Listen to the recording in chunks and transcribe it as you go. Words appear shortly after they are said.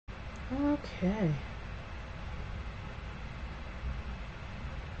Okay.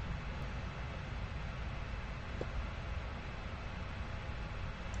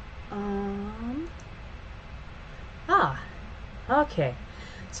 Okay.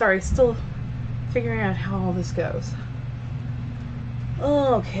 Sorry, still figuring out how all this goes.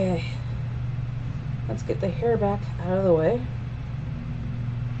 Okay. Let's get the hair back out of the way.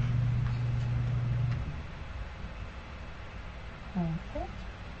 Okay.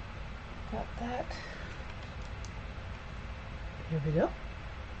 Got that. Here we go.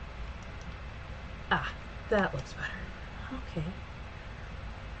 That looks better. Okay.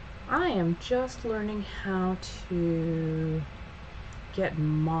 I am just learning how to get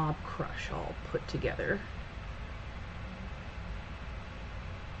Mob Crush all put together.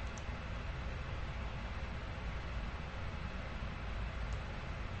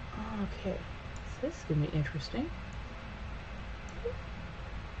 Okay, so this is going to be interesting.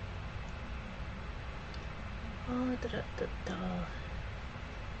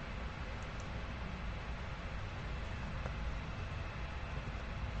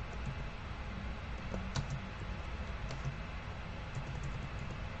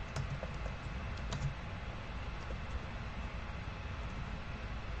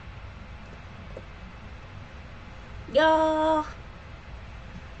 Yeah.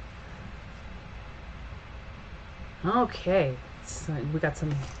 Okay, so we got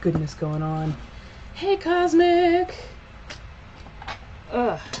some goodness going on. Hey, Cosmic.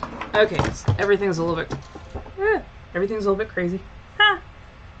 Ugh. Okay, so everything's a little bit crazy. Ha.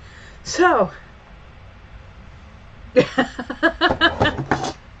 So.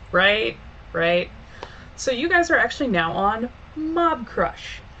 Right. So you guys are actually now on Mob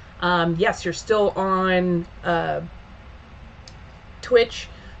Crush. Yes, you're still on Twitch,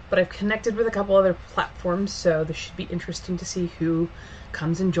 but I've connected with a couple other platforms, so this should be interesting to see who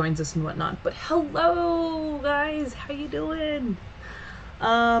comes and joins us and whatnot. But hello, guys, how you doing? So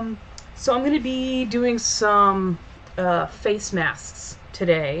I'm going to be doing some face masks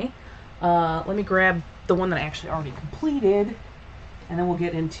today. Let me grab the one that I actually already completed, and then we'll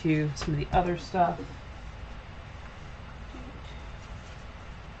get into some of the other stuff.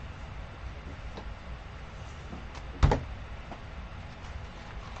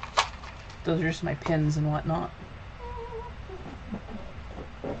 Those are just my pins and whatnot.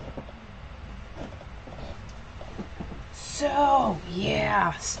 So,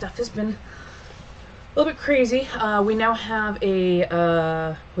 yeah, stuff has been a little bit crazy. We now have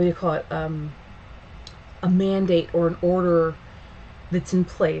a, what do you call it, a mandate or an order that's in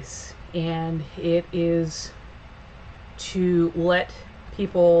place, and it is to let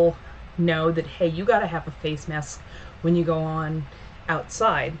people know that, hey, you gotta have a face mask when you go on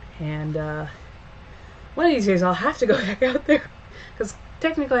outside, and one of these days I'll have to go back out there, because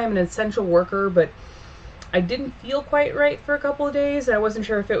technically I'm an essential worker, but I didn't feel quite right for a couple of days. I wasn't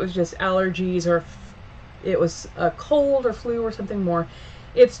sure if it was just allergies or if it was a cold or flu or something more.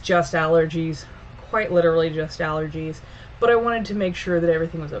 It's just allergies, quite literally just allergies, but I wanted to make sure that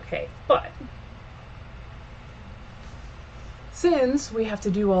everything was okay. But since we have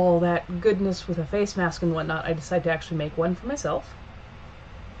to do all that goodness with a face mask and whatnot, I decided to actually make one for myself.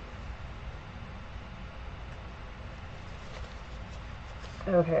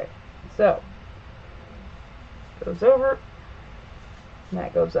 Okay, so goes over, and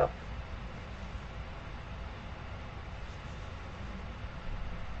that goes up.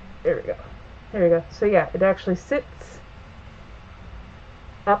 There we go. There we go. So yeah, it actually sits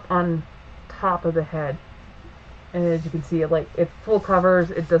up on top of the head. And as you can see, it full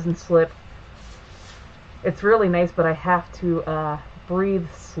covers, it doesn't slip. It's really nice, but I have to breathe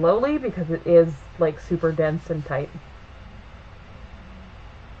slowly because it is like super dense and tight.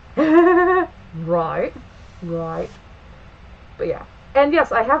 Right. But yeah. And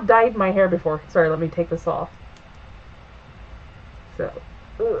yes, I have dyed my hair before. Sorry, let me take this off. So,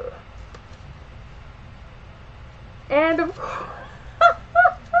 ugh. And of course,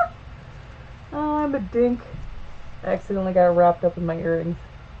 oh, I'm a dink. I accidentally got wrapped up in my earrings.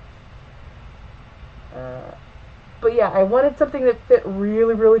 But yeah, I wanted something that fit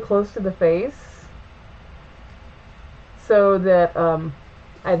really, really close to the face, so that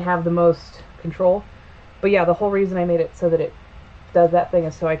I'd have the most control. But yeah, the whole reason I made it so that it does that thing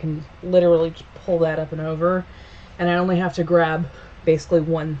is so I can literally just pull that up and over, and I only have to grab basically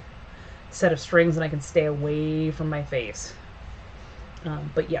one set of strings and I can stay away from my face.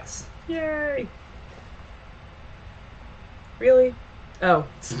 But yes. Yay! Really? Oh.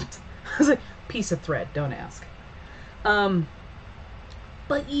 I was like, piece of thread, don't ask. But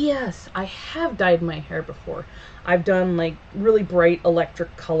But yes, I have dyed my hair before. I've done like really bright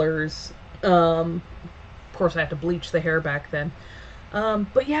electric colors. Of course, I have to bleach the hair back then.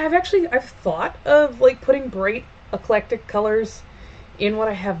 But yeah, I've thought of like putting bright eclectic colors in what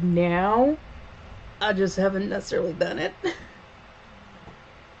I have now. I just haven't necessarily done it.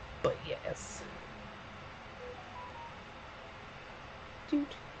 But yes. Doot.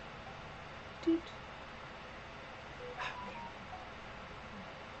 Doot.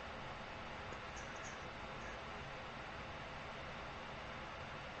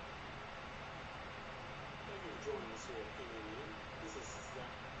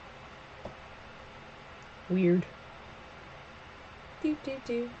 Weird. Do do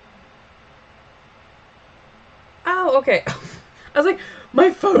do. Oh, okay. I was like,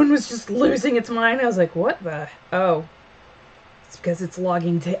 my phone was just losing its mind. I was like, what the? Oh. It's because it's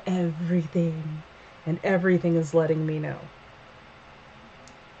logging to everything. And everything is letting me know.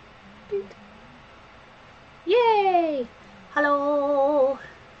 Yay! Hello!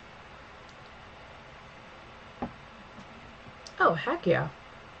 Oh, heck yeah.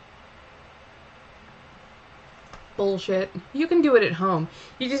 Bullshit. You can do it at home.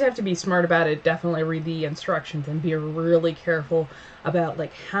 You just have to be smart about it. Definitely read the instructions and be really careful about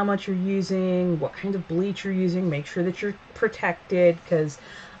like how much you're using, what kind of bleach you're using. Make sure that you're protected because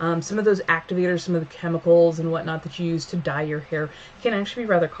some of those activators, some of the chemicals and whatnot that you use to dye your hair can actually be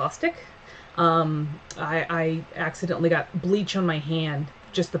rather caustic. I accidentally got bleach on my hand,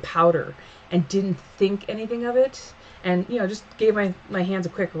 just the powder, and didn't think anything of it. And, you know, just gave my hands a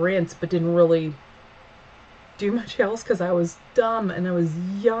quick rinse, but didn't really do much else because I was dumb and I was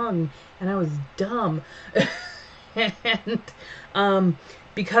young and I was dumb. And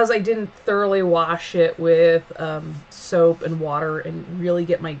because I didn't thoroughly wash it with soap and water and really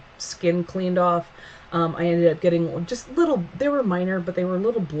get my skin cleaned off, I ended up getting just little, they were minor, but they were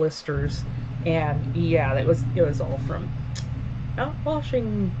little blisters. And yeah, it was all from not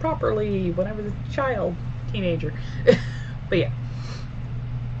washing properly when I was a child, teenager. But yeah.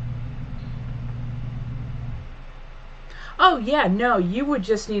 Oh yeah, no, you would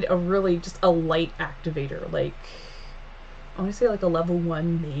just need just a light activator, like I want to say like a level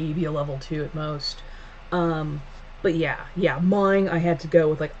 1, maybe a level 2 at most. But yeah, mine I had to go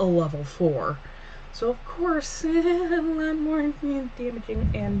with like a level 4. So of course, a lot more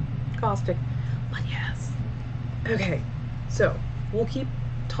damaging and caustic. But yes. Okay, so we'll keep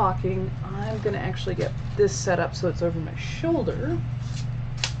talking. I'm gonna actually get this set up so it's over my shoulder.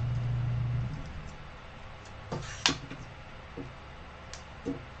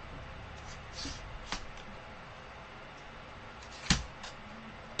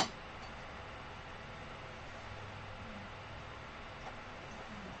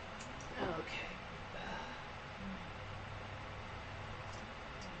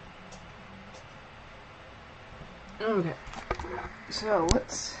 Okay, so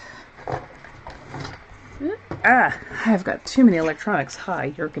let's... I've got too many electronics.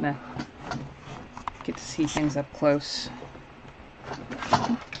 Hi, you're gonna get to see things up close.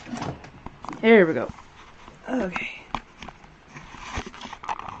 There we go. Okay.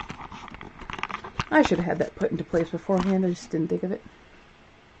 I should have had that put into place beforehand. I just didn't think of it.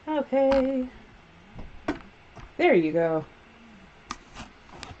 Okay. There you go.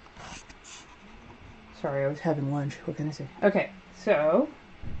 Sorry, I was having lunch. What can I say? Okay, so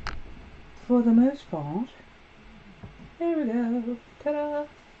for the most part, there we go. Ta-da!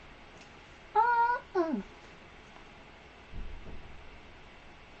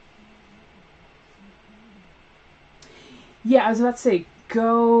 Yeah, I was about to say,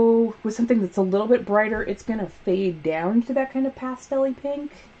 go with something that's a little bit brighter. It's gonna fade down to that kind of pastel-y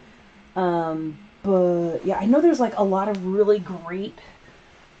pink. But yeah, I know there's like a lot of really great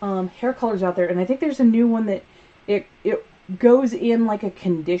hair colors out there, and I think there's a new one that it goes in like a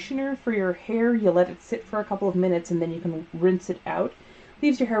conditioner for your hair. You let it sit for a couple of minutes and then you can rinse it out.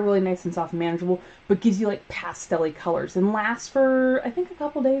 Leaves your hair really nice and soft and manageable, but gives you like pastel-y colors and lasts for I think a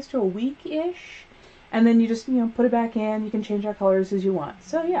couple days to a week-ish. And then you just, you know, put it back in. You can change our colors as you want.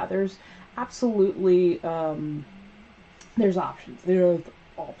 So yeah, there's absolutely there's options. There's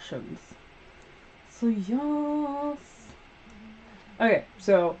options. So yes. Okay,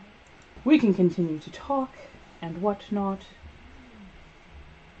 so we can continue to talk and whatnot.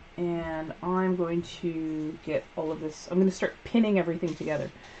 And I'm going to get all of this. I'm going to start pinning everything together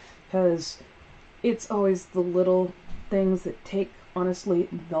because it's always the little things that take, honestly,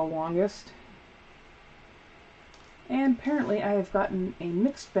 the longest. And apparently I have gotten a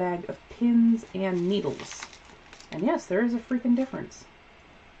mixed bag of pins and needles. And yes, there is a freaking difference.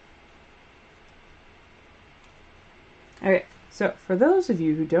 Okay, So for those of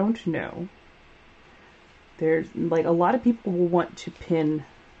you who don't know, there's like a lot of people will want to pin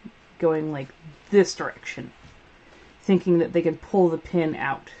going like this direction, thinking that they can pull the pin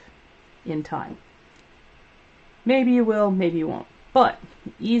out in time. Maybe you will, maybe you won't. But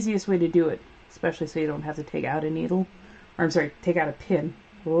the easiest way to do it, especially so you don't have to take out a needle, or I'm sorry, take out a pin.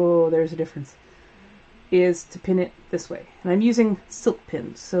 Oh, there's a difference. Is to pin it this way. And I'm using silk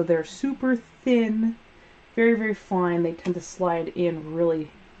pins, so they're super thin, very, very fine. They tend to slide in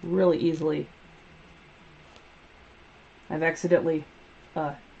really, really easily. I've accidentally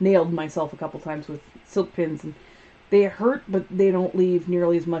nailed myself a couple times with silk pins, and they hurt, but they don't leave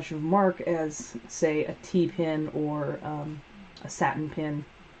nearly as much of a mark as, say, a T-pin or a satin pin.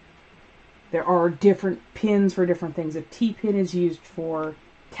 There are different pins for different things. A T-pin is used for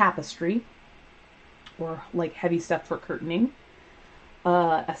tapestry, or like heavy stuff for curtaining.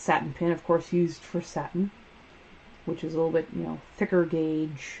 A satin pin, of course, used for satin, which is a little bit, thicker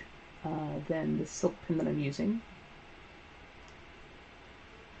gauge than the silk pin that I'm using.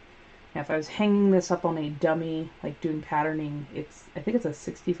 Now, if I was hanging this up on a dummy, like doing patterning, I think it's a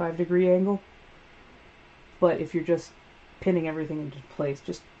 65-degree angle. But if you're just pinning everything into place,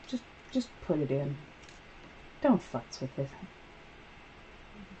 just put it in. Don't futz with it.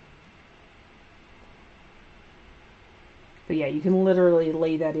 But yeah, you can literally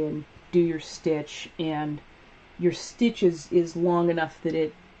lay that in, do your stitch, and your stitch is long enough that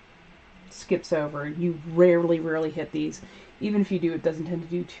it skips over. You rarely hit these. Even if you do, it doesn't tend to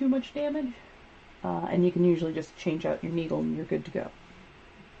do too much damage. And you can usually just change out your needle and you're good to go.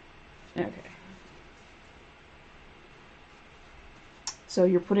 Okay. So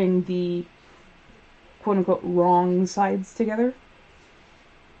you're putting the quote-unquote wrong sides together.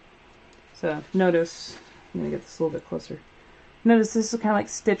 So notice, I'm going to get this a little bit closer. Notice this is kind of like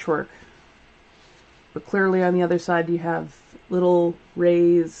stitch work. But clearly on the other side you have little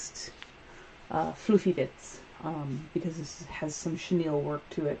raised floofy bits. Because this has some chenille work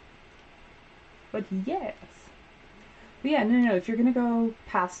to it. But yes. But yeah, no, if you're going to go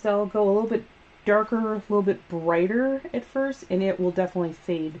pastel, go a little bit darker, a little bit brighter at first, and it will definitely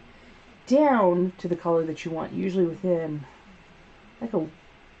fade down to the color that you want, usually within like a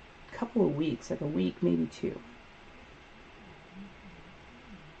couple of weeks, like a week, maybe 2.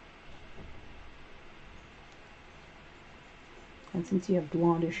 And since you have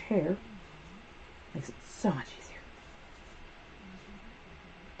blondish hair, it makes it so much easier.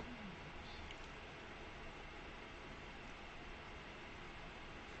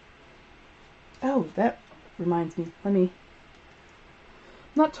 Oh, that reminds me.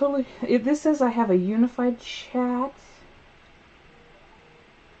 Not totally. This says I have a unified chat.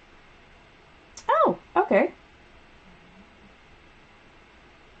 Oh, okay.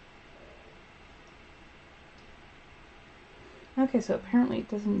 Okay, so apparently it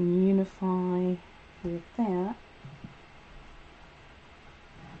doesn't unify with that.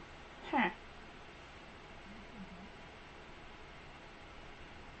 Huh.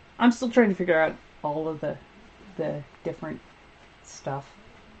 I'm still trying to figure out all of the different stuff.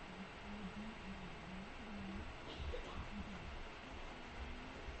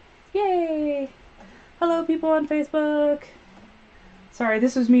 Yay! Hello, people on Facebook. Sorry,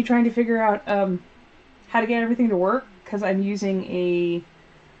 this was me trying to figure out how to get everything to work, because I'm using a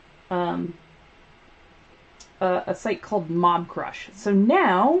site called Mob Crush. So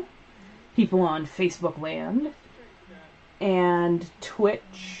now, people on Facebook land and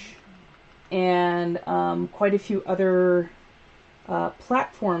Twitch and quite a few other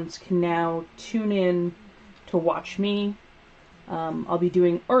platforms can now tune in to watch me. I'll be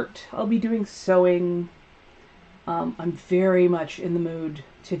doing art, I'll be doing sewing. I'm very much in the mood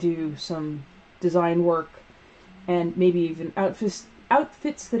to do some design work and maybe even outfits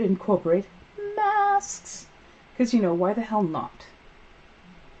that incorporate masks. Because, why the hell not?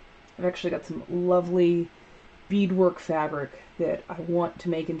 I've actually got some lovely beadwork fabric that I want to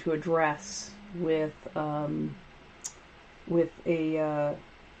make into a dress with a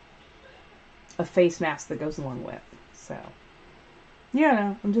face mask that goes along with. So, yeah,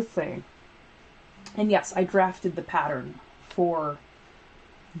 no, I'm just saying. And yes, I drafted the pattern for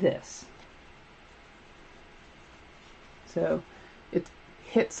this. So it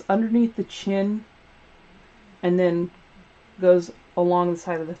hits underneath the chin and then goes along the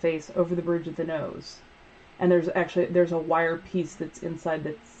side of the face over the bridge of the nose. And there's a wire piece that's inside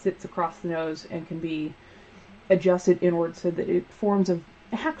that sits across the nose and can be adjusted inward so that it forms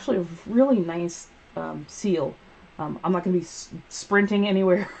actually a really nice seal. I'm not going to be sprinting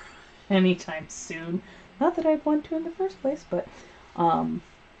anywhere anytime soon. Not that I'd want to in the first place, but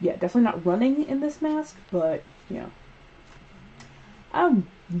yeah, definitely not running in this mask, but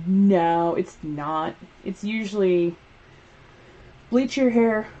No, it's not. It's usually bleach your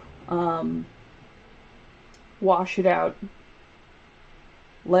hair, wash it out,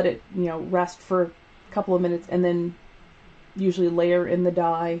 let it, rest for a couple of minutes, and then usually layer in the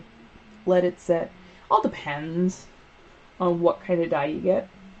dye, let it set. All depends on what kind of dye you get.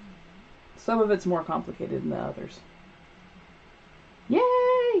 Some of it's more complicated than the others. Yay!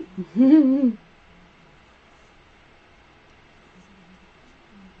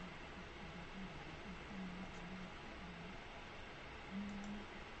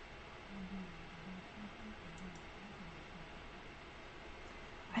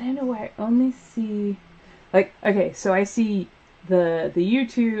 I don't know why I only see, like, okay, so I see the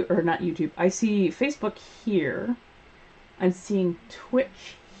YouTube, or not YouTube, I see Facebook here. I'm seeing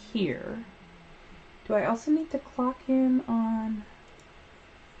Twitch here. Do I also need to clock in on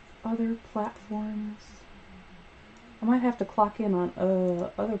other platforms? I might have to clock in on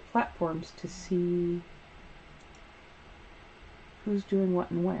other platforms to see who's doing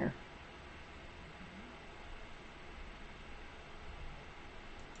what and where.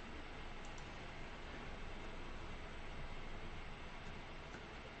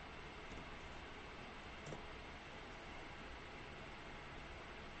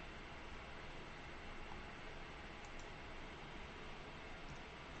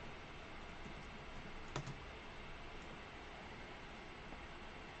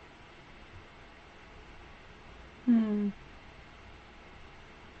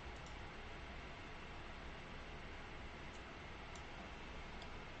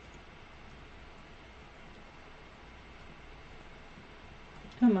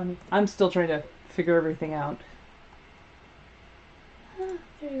 Come on. I'm still trying to figure everything out. There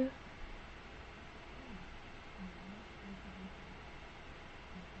you go.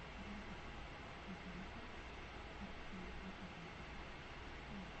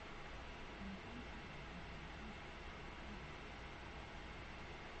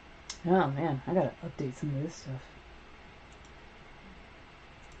 Oh man, I gotta update some of this stuff.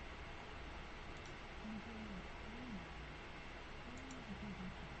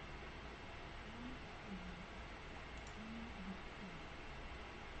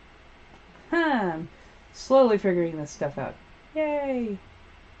 I'm slowly figuring this stuff out. Yay!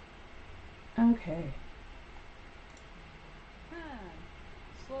 Okay.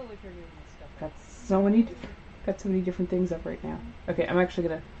 Slowly figuring this stuff out. Got so many different things up right now. Okay, I'm actually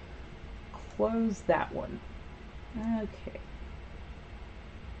gonna close that one. Okay.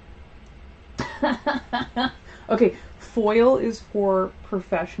 Okay, foil is for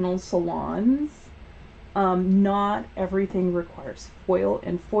professional salons. Not everything requires foil,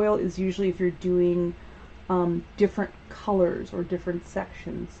 and foil is usually if you're doing different colors or different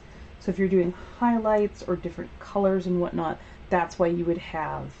sections. So if you're doing highlights or different colors and whatnot, that's why you would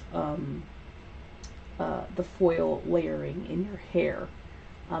have the foil layering in your hair.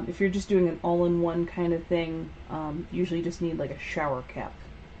 If you're just doing an all-in-one kind of thing, usually you just need like a shower cap.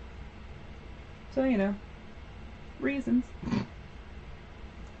 So, reasons.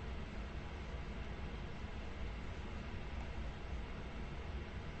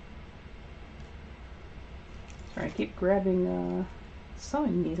 Sorry, I keep grabbing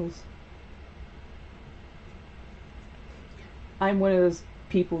sewing needles. I'm one of those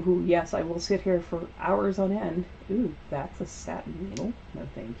people who, yes, I will sit here for hours on end. Ooh, that's a satin needle. No,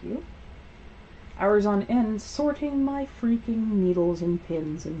 thank you. Hours on end sorting my freaking needles and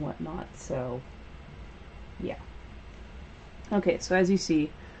pins and whatnot, so yeah. Okay, so as you see,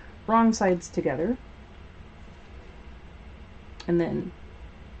 wrong sides together, and then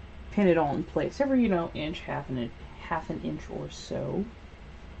pin it all in place every, inch, half an inch or so.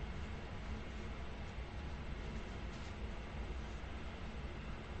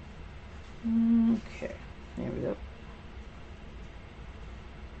 Okay, there we go.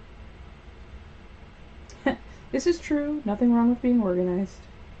 This is true. Nothing wrong with being organized.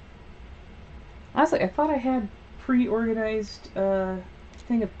 Honestly, I thought I had pre-organized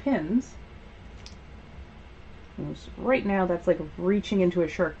thing of pins. Right now, that's like reaching into a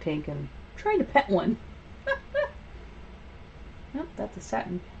shark tank and trying to pet one. Nope, that's a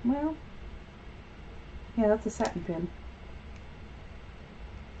satin. Well, yeah, that's a satin pin.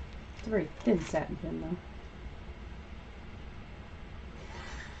 It's a very thin satin pin, though.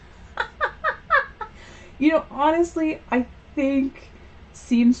 Honestly, I think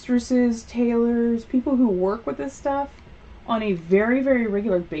seamstresses, tailors, people who work with this stuff on a very, very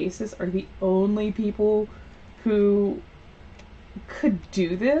regular basis are the only people who could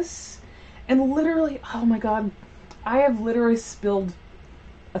do this. And literally, oh my god, I have literally spilled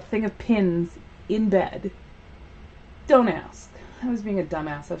a thing of pins in bed. Don't ask. I was being a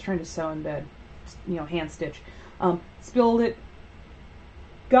dumbass. I was trying to sew in bed, you know, hand stitch. Spilled it,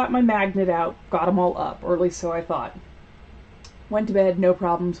 got my magnet out, got them all up, or at least so I thought. Went to bed, no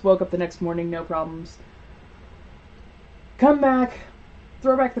problems. Woke up the next morning, no problems. Come back,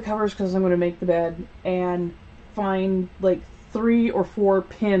 throw back the covers because I'm going to make the bed, and find like 3 or 4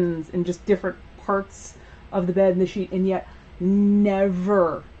 pins in just different parts of the bed and the sheet, and yet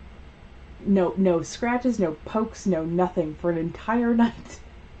never, no scratches, no pokes, no nothing for an entire night.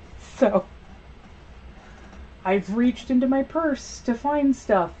 So I've reached into my purse to find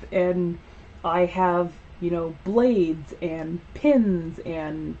stuff, and I have, you know, blades and pins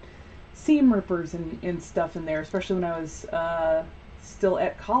and seam rippers and stuff in there, especially when I was still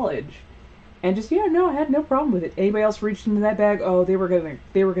at college. And just, yeah, no, I had no problem with it. Anybody else reached into that bag, oh, they were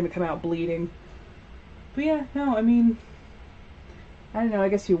gonna come out bleeding. But yeah, no, I mean, I don't know, I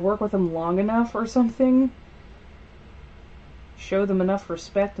guess you work with them long enough or something, show them enough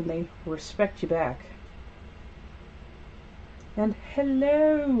respect, and they respect you back. And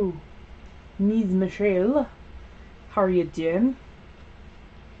hello, Ms. Michelle. How are you doing?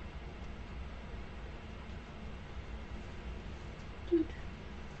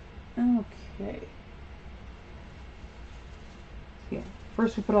 Okay. Yeah.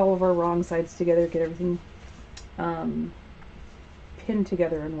 First we put all of our wrong sides together, get everything pinned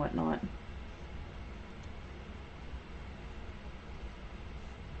together and whatnot.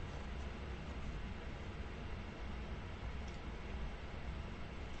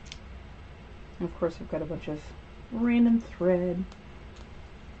 And of course I've got a bunch of random thread.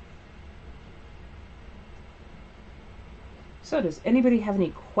 So does anybody have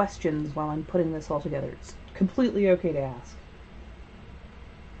any questions while I'm putting this all together? It's completely okay to ask.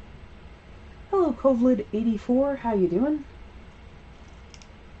 Hello, Covelid84, how you doing?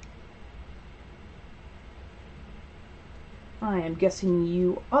 I am guessing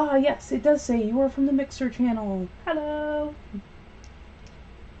you... Ah, yes, it does say you are from the Mixer channel. Hello!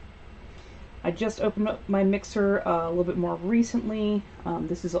 I just opened up my Mixer a little bit more recently.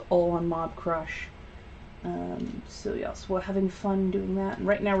 This is all on Mob Crush. So yes, we're having fun doing that. And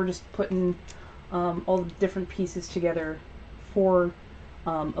right now we're just putting all the different pieces together for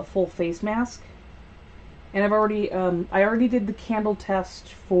a full face mask. And I've already, I already did the candle test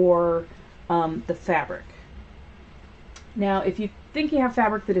for the fabric. Now, if you think you have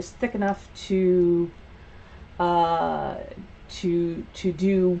fabric that is thick enough to do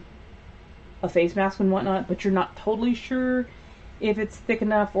a face mask and whatnot, but you're not totally sure if it's thick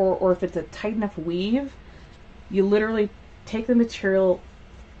enough or if it's a tight enough weave, you literally take the material,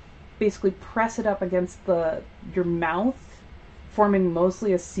 basically press it up against your mouth, forming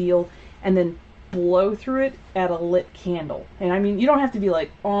mostly a seal, and then blow through it at a lit candle. And I mean, you don't have to be like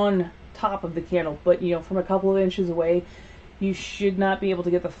on top of the candle, but you know, from a couple of inches away, you should not be able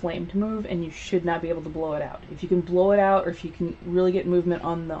to get the flame to move, and you should not be able to blow it out. If you can blow it out, or if you can really get movement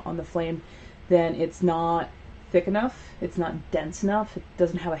on the flame, then it's not thick enough, it's not dense enough, it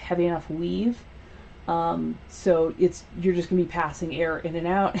doesn't have a heavy enough weave. So you're just going to be passing air in and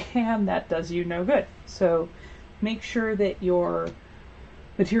out, and that does you no good. So make sure that your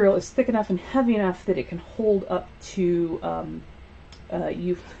material is thick enough and heavy enough that it can hold up to, I'm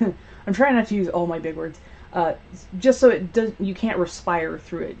trying not to use all my big words, just so you can't respire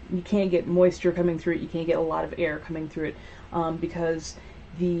through it. You can't get moisture coming through it, you can't get a lot of air coming through it, because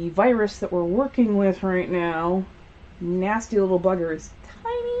the virus that we're working with right now, nasty little bugger, is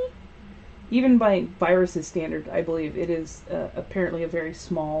tiny. Even by virus's standard, I believe it is apparently a very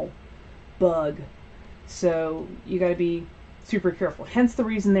small bug. So you got to be super careful. Hence the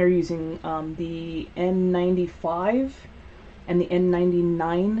reason they're using the N95 and the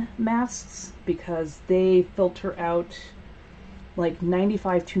N99 masks, because they filter out like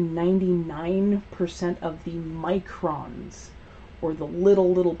 95 to 99% of the microns, or the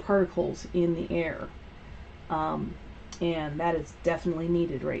little particles in the air. And that is definitely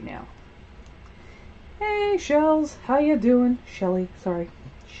needed right now. Hey, Shells, how you doing? Shelly, sorry,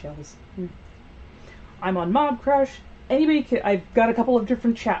 Shells. I'm on Mob Crush. Anybody can, I've got a couple of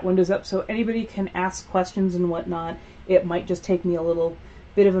different chat windows up, so anybody can ask questions and whatnot. It might just take me a little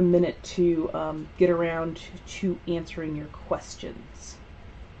bit of a minute to get around to answering your questions.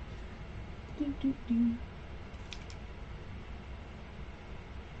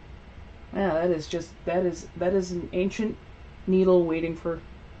 Yeah, that is an ancient needle waiting for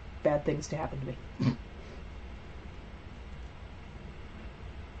bad things to happen to me.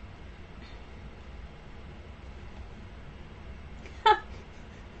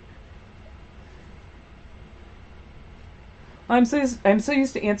 I'm so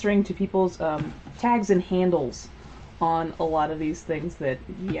used to answering to people's tags and handles on a lot of these things that,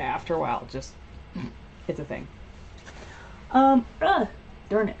 yeah, after a while, just, it's a thing. Darn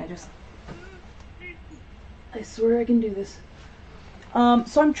it, I swear I can do this.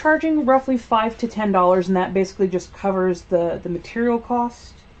 So I'm charging roughly $5 to $10, and that basically just covers the material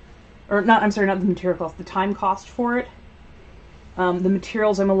cost. Or not, I'm sorry, not the material cost, the time cost for it. The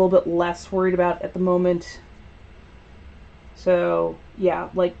materials I'm a little bit less worried about at the moment. So, yeah,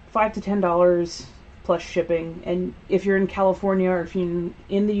 like $5 to $10 plus shipping. And if you're in California or if you're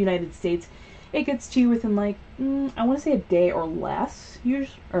in the United States, it gets to you within like, I want to say a day or less.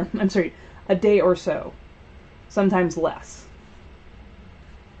 Or I'm sorry, a day or so. Sometimes less.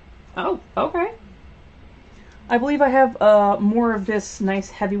 Oh, okay. I believe I have more of this nice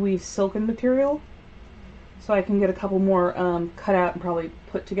heavy weave silken material. So I can get a couple more cut out and probably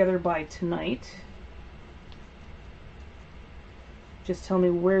put together by tonight. Just tell me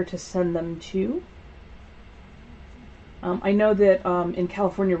where to send them to. I know that in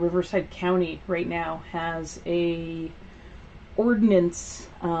California, Riverside County right now has a ordinance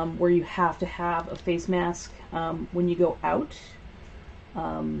where you have to have a face mask when you go out.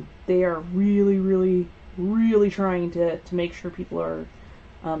 They are really, really, really trying to make sure people are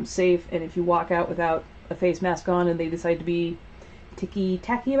safe, and if you walk out without a face mask on and they decide to be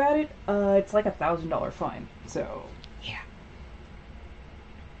ticky-tacky about it, it's like $1,000 fine. So, yeah.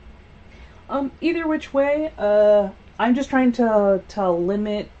 Either which way, I'm just trying to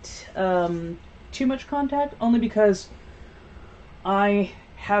limit too much contact, only because I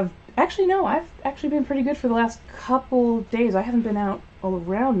have... Actually, no, I've actually been pretty good for the last couple days. I haven't been out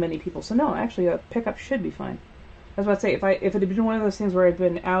around many people, so no, actually a pickup should be fine. I was about to say, if it had been one of those things where I'd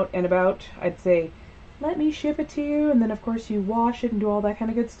been out and about, I'd say, let me ship it to you, and then of course you wash it and do all that kind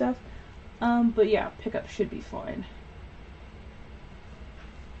of good stuff. But yeah, pickup should be fine.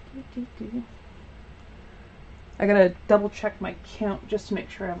 I gotta double check my count just to make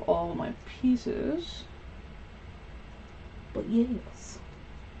sure I have all my pieces. But yes.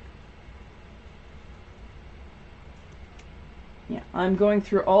 Yeah, I'm going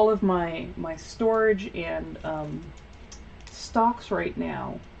through all of my storage and stocks right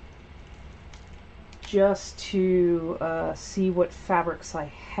now, just to see what fabrics I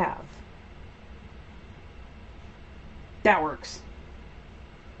have. That works.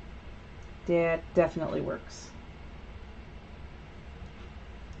 That definitely works.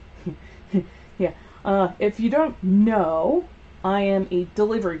 Yeah. If you don't know, I am a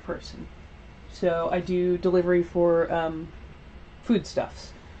delivery person. So I do delivery for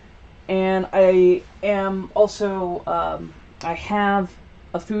foodstuffs. And I am also, I have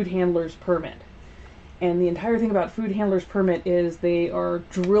a food handler's permit. And the entire thing about food handler's permit is they are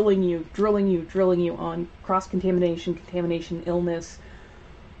drilling you on cross-contamination, contamination, illness,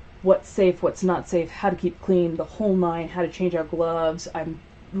 what's safe, what's not safe, how to keep clean, the whole nine, how to change out gloves. I'm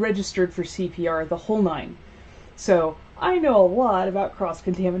registered for CPR, the whole nine. So I know a lot about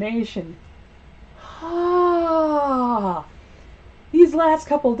cross-contamination. These last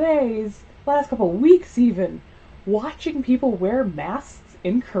couple days, last couple weeks even, watching people wear masks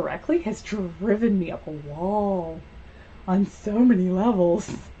incorrectly has driven me up a wall on so many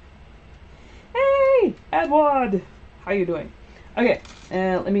levels. Hey, Edward! How you doing? Okay,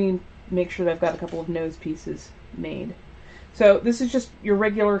 let me make sure that I've got a couple of nose pieces made. So this is just your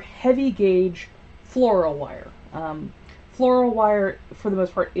regular heavy gauge floral wire. Floral wire, for the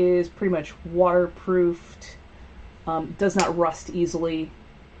most part, is pretty much waterproofed, does not rust easily.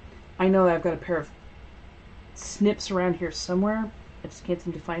 I know that I've got a pair of snips around here somewhere. I just can't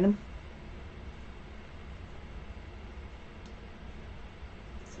seem to find them.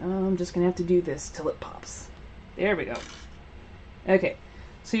 So I'm just going to have to do this till it pops. There we go. Okay,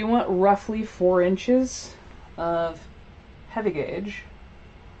 so you want roughly 4 inches of heavy gauge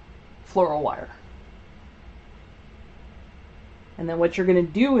floral wire. And then what you're going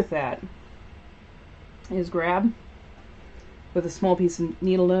to do with that is grab with a small piece of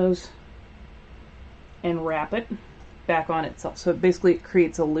needle nose and wrap it back on itself. So basically it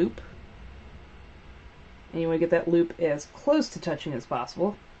creates a loop. And you want to get that loop as close to touching as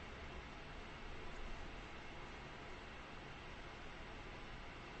possible.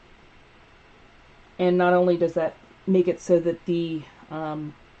 And not only does that make it so that the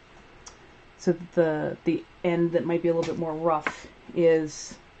end that might be a little bit more rough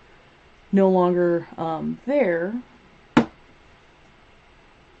is no longer there.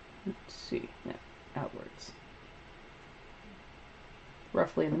 Let's see, yeah, outwards.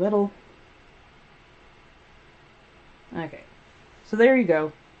 Roughly in the middle. Okay, so there you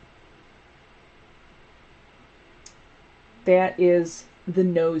go. That is the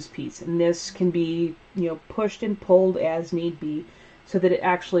nose piece, and this can be, you know, pushed and pulled as need be, so that it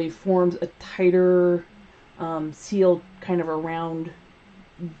actually forms a tighter seal kind of around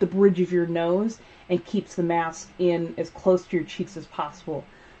the bridge of your nose and keeps the mask in as close to your cheeks as possible.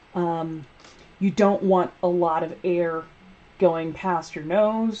 You don't want a lot of air going past your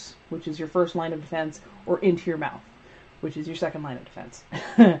nose, which is your first line of defense, or into your mouth, which is your second line of defense.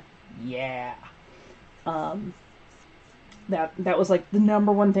 Yeah. That was like the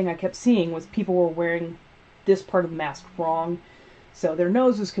number one thing I kept seeing was people were wearing this part of the mask wrong. So their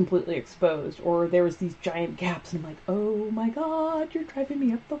nose was completely exposed, or there was these giant gaps, and I'm like, oh my god, you're driving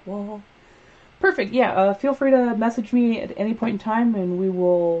me up the wall. Perfect, yeah, feel free to message me at any point in time, and we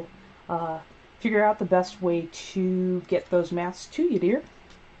will figure out the best way to get those masks to you, dear.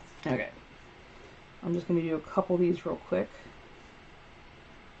 Okay. I'm just going to do a couple of these real quick.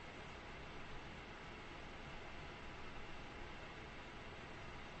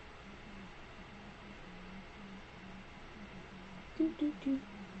 Okay.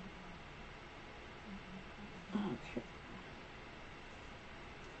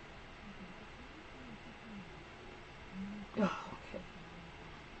 Oh, okay.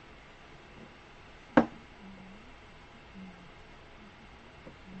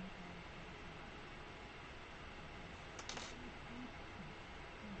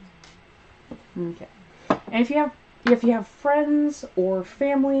 Okay. And if you have friends or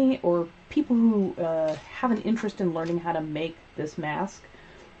family or people who have an interest in learning how to make this mask,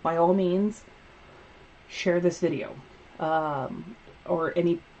 by all means, share this video. Or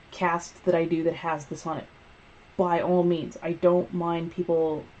any cast that I do that has this on it. By all means, I don't mind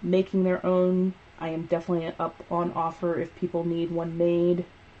people making their own. I am definitely up on offer if people need one made.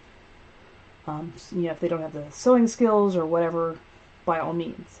 You know, if they don't have the sewing skills or whatever, by all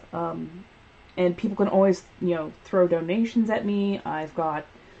means. And people can always, you know, throw donations at me. I've got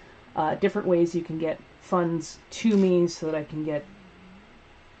different ways you can get funds to me so that I can get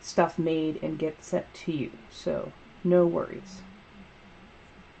stuff made and get sent to you. So, no worries.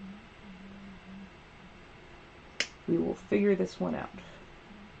 We will figure this one out.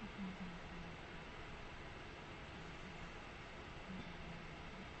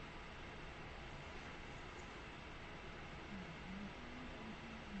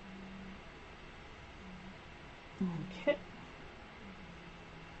 Okay.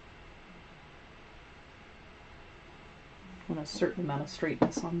 I want a certain amount of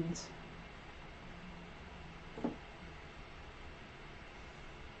straightness on these.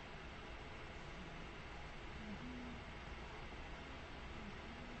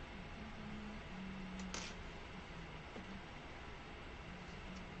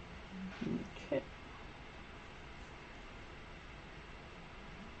 Okay.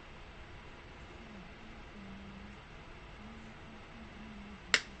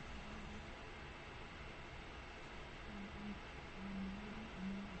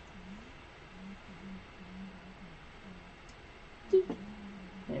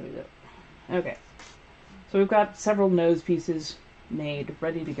 There we go. Okay. So we've got several nose pieces made,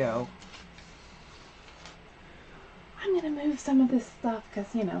 ready to go. I'm going to move some of this stuff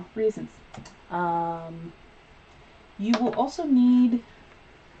because, you know, reasons. You will also need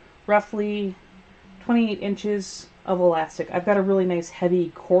roughly 28 inches of elastic. I've got a really nice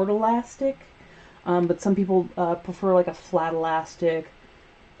heavy cord elastic, but some people prefer like a flat elastic.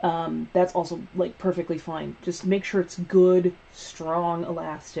 That's also like perfectly fine. Just make sure it's good, strong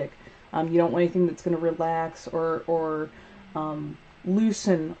elastic. You don't want anything that's going to relax or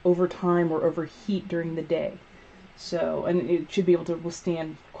loosen over time or overheat during the day. So, and it should be able to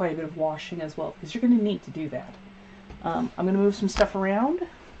withstand quite a bit of washing as well, because you're going to need to do that. I'm going to move some stuff around.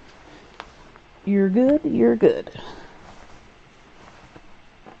 You're good, you're good.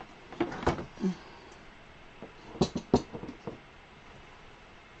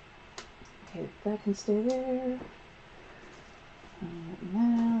 Okay, that can stay there.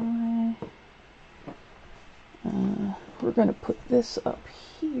 Now, we're going to put this up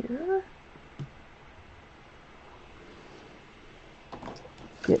here.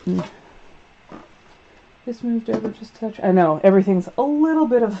 Getting this moved over just a touch. I know everything's a little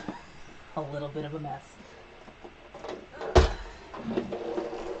bit of a mess.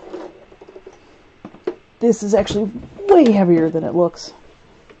 This is actually way heavier than it looks.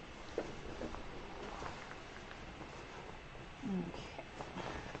 Okay.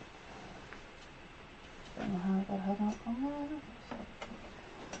 Don't know how I got hung up on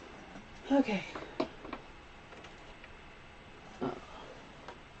that. Okay.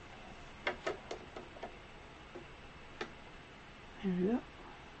 There we go.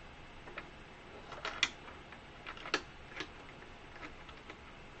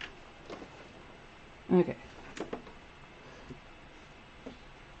 Okay.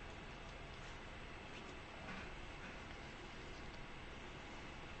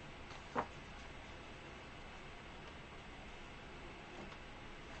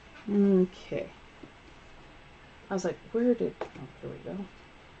 Okay. I was like, where did... Oh, here we go.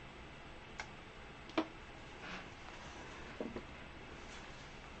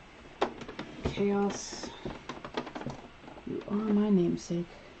 Chaos. You are my namesake.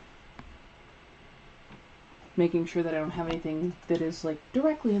 Making sure that I don't have anything that is, like,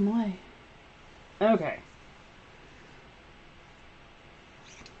 directly in the way. Okay.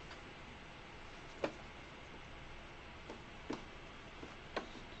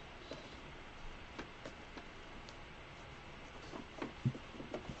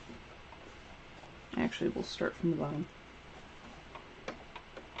 Actually, we'll start from the bottom.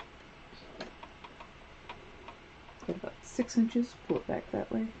 Get about 6 inches, pull it back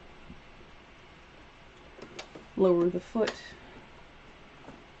that way. Lower the foot,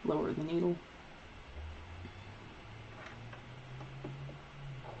 lower the needle.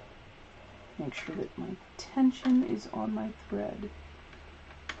 Make sure that my tension is on my thread.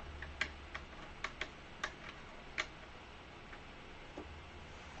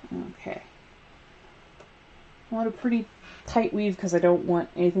 Okay. I want a pretty tight weave because I don't want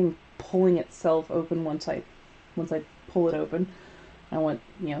anything pulling itself open once I pull it open. I want,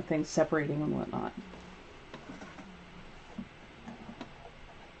 you know, things separating and whatnot.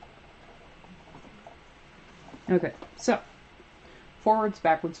 Okay, so forwards,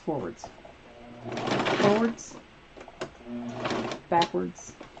 backwards, forwards. Forwards,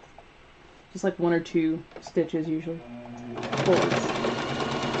 backwards. Just like 1 or 2 stitches usually. Forwards.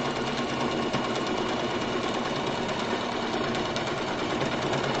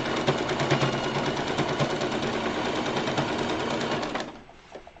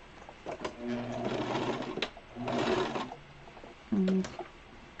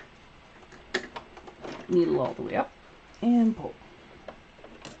 Needle all the way up and pull.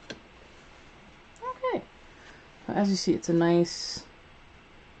 Okay. As you see, it's a nice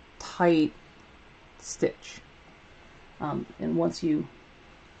tight stitch. And once you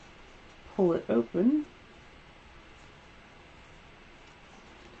pull it open,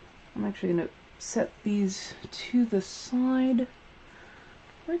 I'm actually going to set these to the side.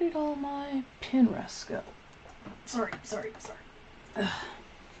 Where did all my pin rests go? Sorry. Ugh.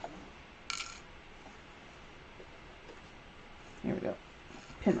 Here we go.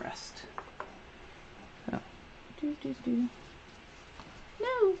 Pin rest. So,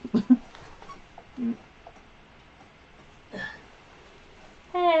 No!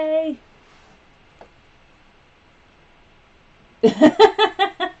 Hey!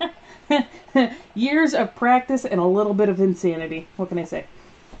 Years of practice and a little bit of insanity. What can I say?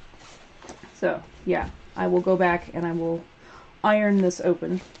 So, yeah. I will go back and I will iron this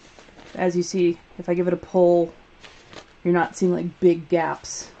open. As you see, if I give it a pull, you're not seeing like big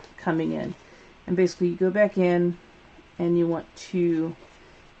gaps coming in. And basically you go back in and you want to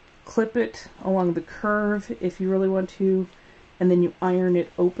clip it along the curve if you really want to, and then you iron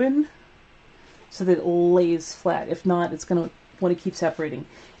it open so that it lays flat. If not, it's going to want to keep separating.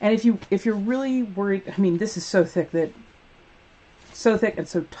 And if you're really worried, I mean, this is so thick and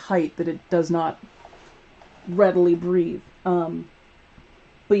so tight that it does not readily breathe.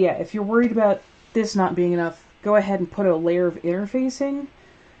 But yeah, if you're worried about this not being enough, go ahead and put a layer of interfacing,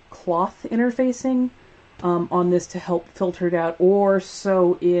 cloth interfacing, on this to help filter it out, or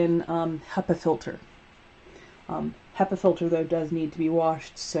sew in HEPA filter. HEPA filter, though, does need to be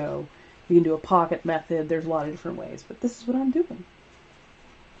washed, so you can do a pocket method. There's a lot of different ways, but this is what I'm doing.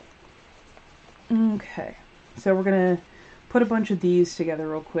 Okay, so we're going to put a bunch of these together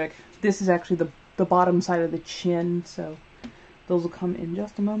real quick. This is actually the bottom side of the chin, so those will come in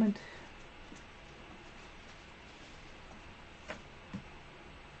just a moment.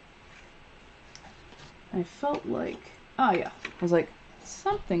 I felt like, oh yeah, I was like,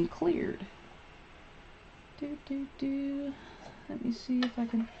 something cleared. Let me see if I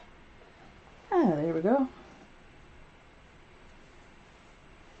can, there we go.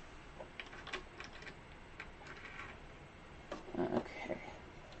 Okay,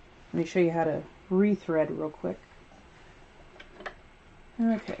 let me show you how to rethread real quick.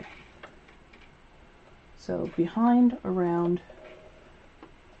 Okay, so behind, around,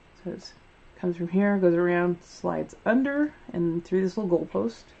 so it's comes from here, goes around, slides under, and through this little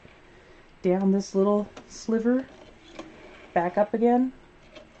goalpost, down this little sliver, back up again.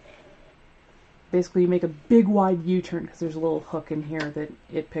 Basically, you make a big wide U-turn because there's a little hook in here that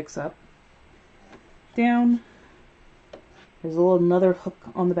it picks up. Down. There's another hook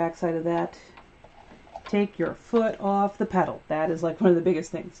on the back side of that. take your foot off the pedal. That is like one of the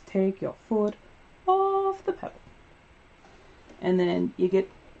biggest things. Take your foot off the pedal. And then you get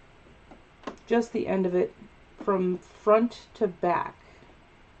just the end of it from front to back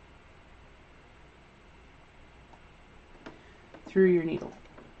through your needle.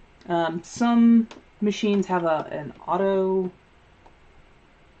 Some machines have an auto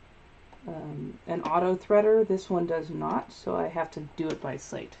threader. This one does not, so I have to do it by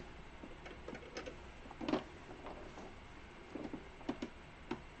sight.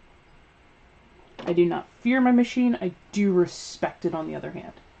 I do not fear my machine. I do respect it on the other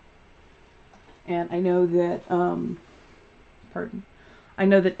hand. And I know that, I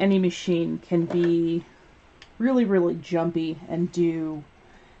know that any machine can be really, really jumpy and do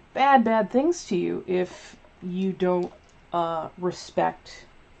bad things to you if you don't respect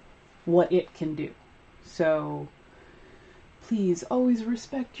what it can do. So please always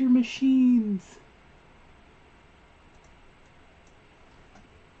respect your machines.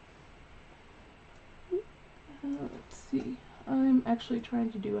 Let's see. I'm actually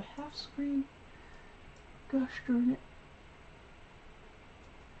trying to do a half screen. Gosh darn it.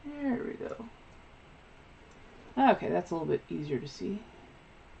 There we go. Okay, that's a little bit easier to see.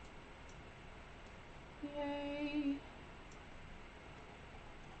 Yay.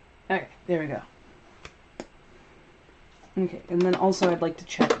 Okay, there we go. Okay, and then also I'd like to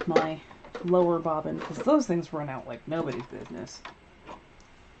check my lower bobbin, because those things run out like nobody's business.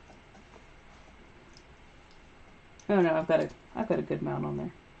 Oh no, I've got a good amount on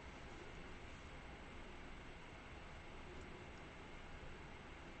there.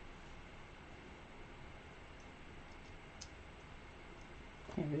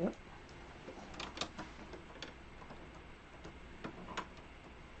 There we go.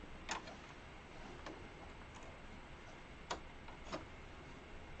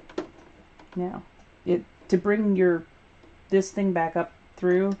 Now, to bring this thing back up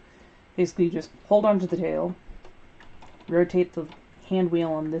through, basically just hold on to the tail, rotate the hand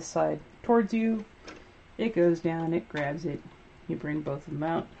wheel on this side towards you, it goes down, it grabs it, you bring both of them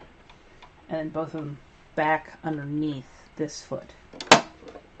out, and then both of them back underneath this foot.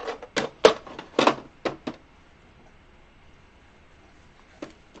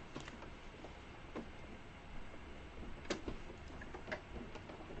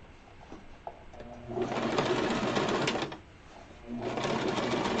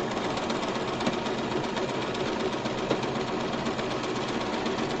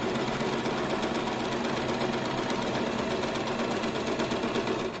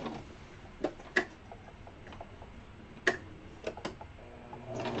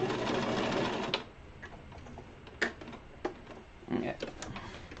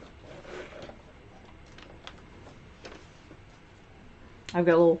 I've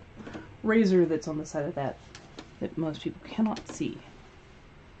got a little razor that's on the side of that most people cannot see.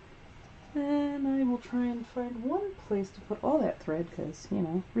 And I will try and find one place to put all that thread because, you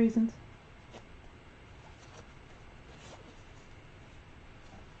know, reasons.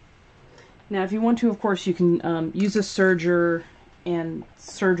 Now if you want to, of course, you can use a serger and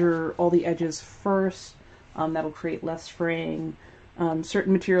serger all the edges first. That'll create less fraying.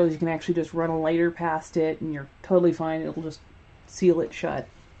 Certain materials you can actually just run a lighter past it and you're totally fine. It'll just seal it shut.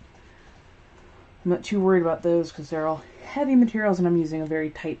 I'm not too worried about those because they're all heavy materials and I'm using a very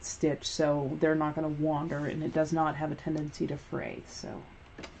tight stitch, so they're not going to wander and it does not have a tendency to fray, so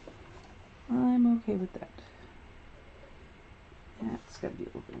I'm okay with that. That's got to be a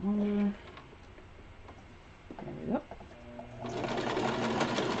little bit longer. There we go.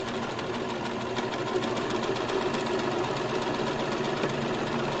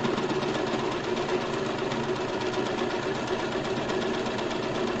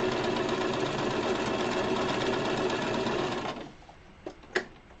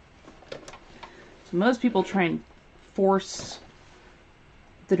 Most people try and force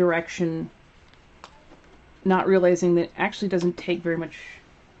the direction, not realizing that it actually doesn't take very much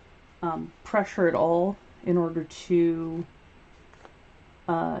pressure at all in order to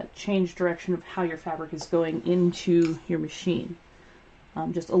change direction of how your fabric is going into your machine.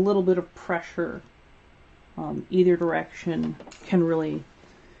 Just a little bit of pressure either direction can really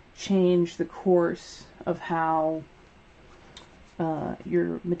change the course of how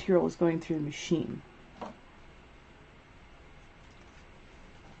your material is going through the machine.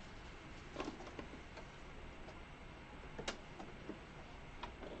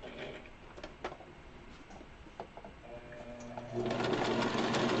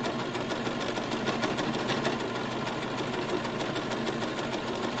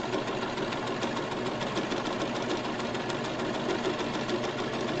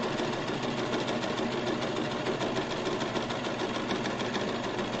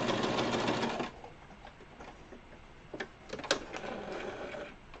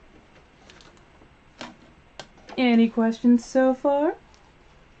 Any questions so far?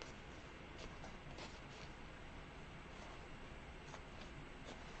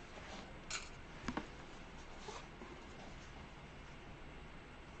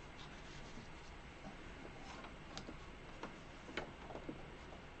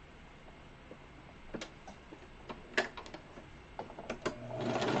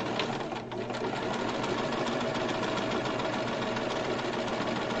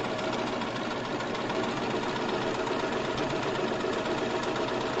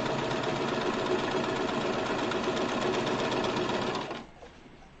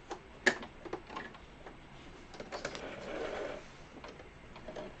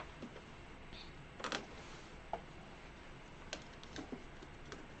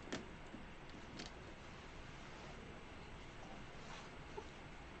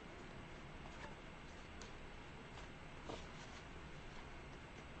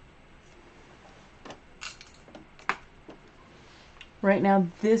 Right now,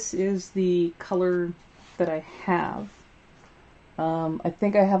 this is the color that I have. I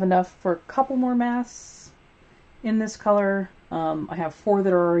think I have enough for a couple more masks in this color. I have 4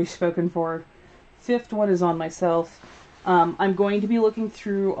 that are already spoken for. 5th one is on myself. I'm going to be looking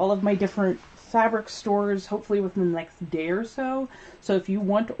through all of my different fabric stores, hopefully within the next day or so. So if you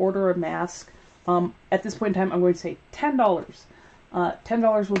want to order a mask, at this point in time, I'm going to say $10.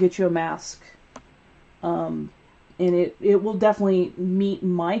 $10 will get you a mask. And it will definitely meet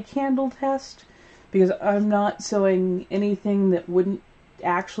my candle test, because I'm not sewing anything that wouldn't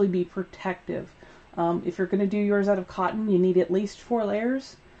actually be protective. If you're going to do yours out of cotton, you need at least 4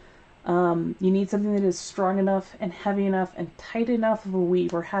 layers. You need something that is strong enough and heavy enough and tight enough of a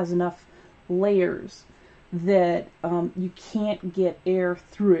weave, or has enough layers that you can't get air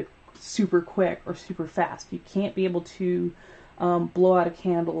through it super quick or super fast. You can't be able to blow out a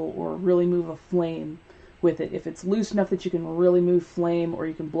candle or really move a flame with it. If it's loose enough that you can really move flame or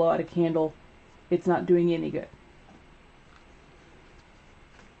you can blow out a candle, it's not doing any good.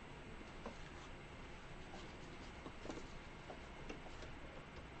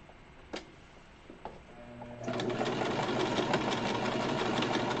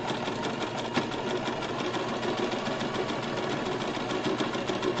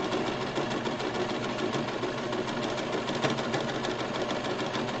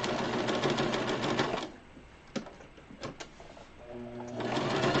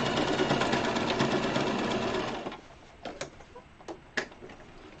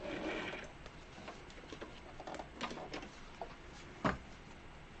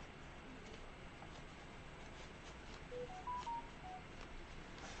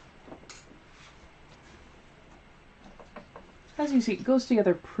 As you see, it goes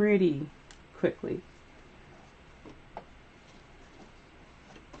together pretty quickly.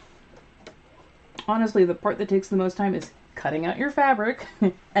 Honestly, the part that takes the most time is cutting out your fabric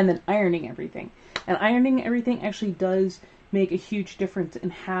and then ironing everything. And ironing everything actually does make a huge difference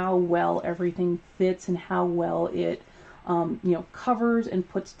in how well everything fits and how well it covers and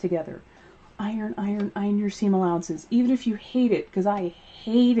puts together. Iron, iron, iron your seam allowances. Even if you hate it, because I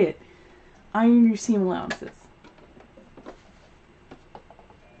hate it, iron your seam allowances.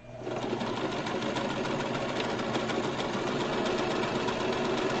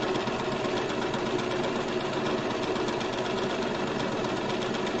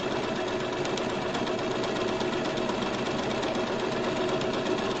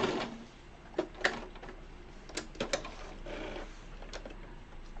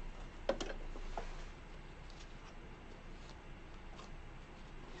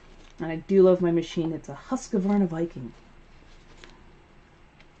 And I do love my machine. It's a Husqvarna Viking.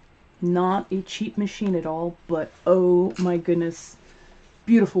 Not a cheap machine at all, but oh my goodness,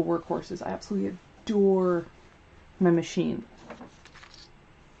 beautiful workhorses. I absolutely adore my machine.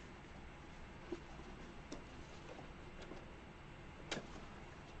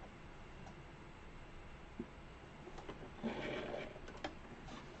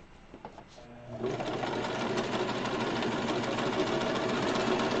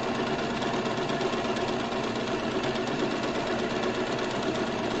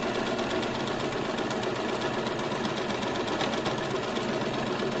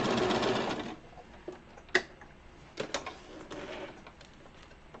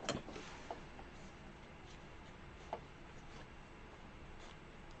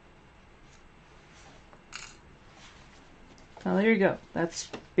 Now there you go. That's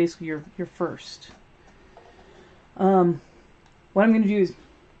basically your first. What I'm going to do is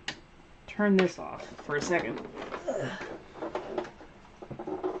turn this off for a second.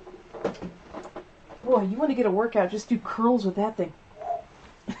 Boy, you want to get a workout, just do curls with that thing.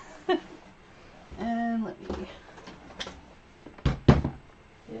 And let me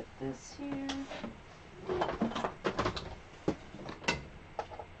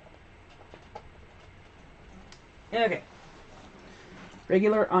Okay.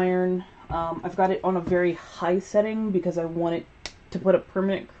 Regular iron. I've got it on a very high setting because I want it to put a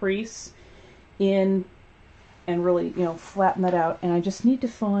permanent crease in and really, you know, flatten that out. And I just need to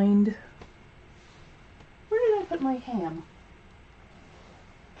find... Where did I put my ham?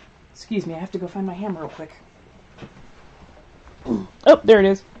 Excuse me, I have to go find my ham real quick. Oh, there it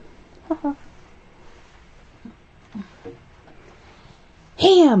is.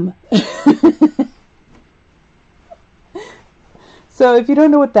 Ham! So if you don't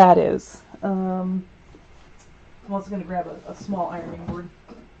know what that is, I'm also going to grab a small ironing board.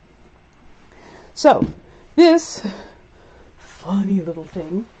 So, this funny little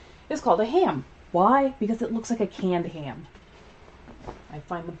thing is called a ham. Why? Because it looks like a canned ham. I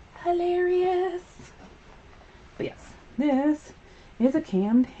find them hilarious. But yes, this is a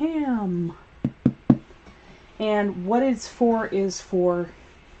canned ham. And what it's for is for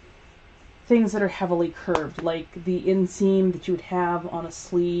things that are heavily curved, like the inseam that you would have on a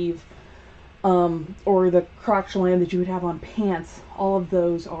sleeve, or the crotch line that you would have on pants. All of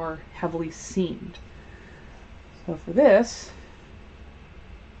those are heavily seamed. So for this,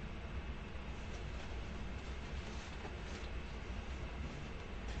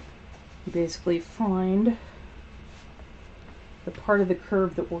 you basically find the part of the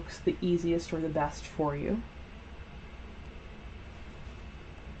curve that works the easiest or the best for you.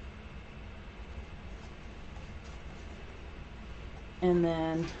 And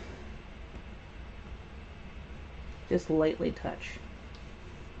then just lightly touch.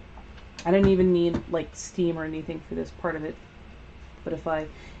 I didn't even need like steam or anything for this part of it, but if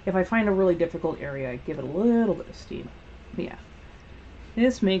I find a really difficult area, I give it a little bit of steam. But yeah,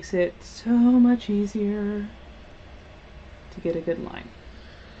 this makes it so much easier to get a good line.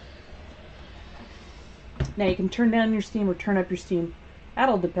 Now you can turn down your steam or turn up your steam. That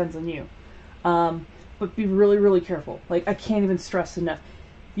all depends on you. But be really, really careful. Like, I can't even stress enough.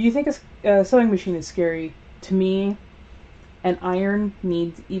 You think a sewing machine is scary. To me, an iron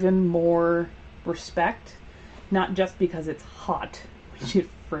needs even more respect. Not just because it's hot, which it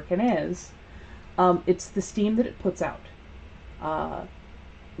frickin' is. It's the steam that it puts out.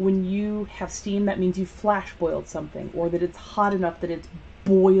 When you have steam, that means you flash boiled something, or that it's hot enough that it's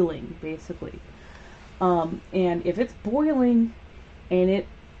boiling, basically. And if it's boiling and it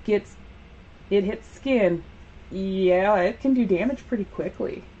hits skin, yeah, it can do damage pretty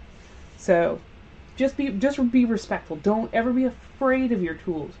quickly. So just be respectful. Don't ever be afraid of your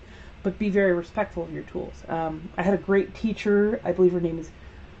tools, but be very respectful of your tools. I had a great teacher. I believe her name is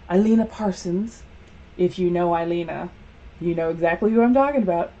Eileena Parsons. If you know Eileena, you know exactly who I'm talking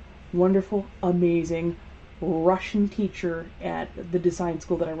about. Wonderful, amazing Russian teacher at the design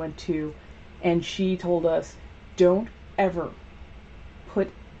school that I went to. And she told us, don't ever put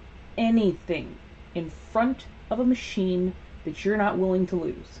anything in front of a machine that you're not willing to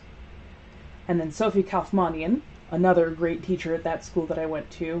lose. And then Sophie Kaufmanian, another great teacher at that school that I went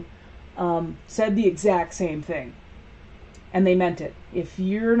to, said the exact same thing. And they meant it. If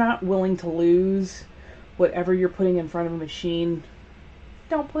you're not willing to lose whatever you're putting in front of a machine,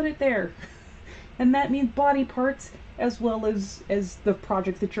 don't put it there. And that means body parts as well as the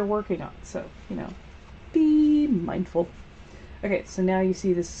project that you're working on. So, you know, be mindful. Okay, so now you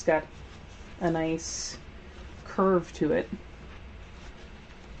see this has got a nice curve to it.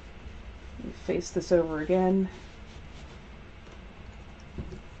 Face this over again.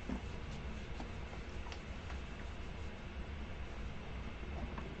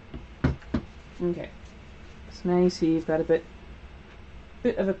 Okay, so now you see you've got a bit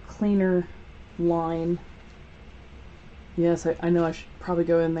of a cleaner line. Yes, I know I should probably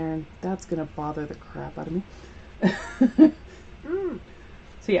go in there, and that's gonna bother the crap out of me.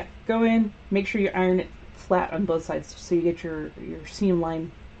 So yeah, go in, make sure you iron it flat on both sides so you get your seam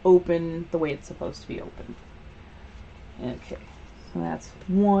line open the way it's supposed to be open. Okay, so that's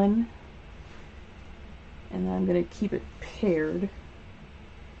one. And then I'm gonna keep it paired.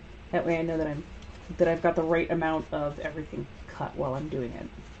 That way I know that I've got the right amount of everything cut while I'm doing it.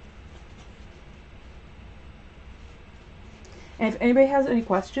 And if anybody has any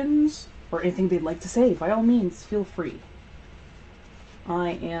questions or anything they'd like to say, by all means, feel free.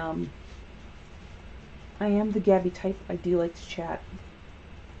 I am the Gabby type. I do like to chat.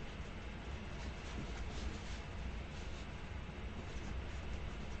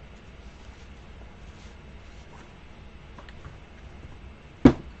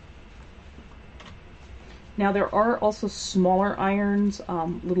 Now there are also smaller irons,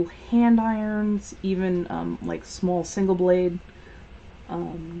 little hand irons, even like small single blade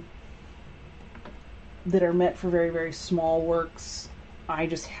that are meant for very, very small works. I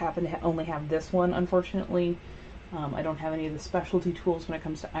just happen to only have this one, unfortunately, I don't have any of the specialty tools when it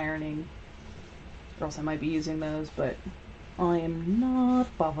comes to ironing, or else I might be using those, but I am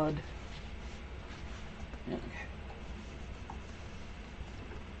not bothered. Okay.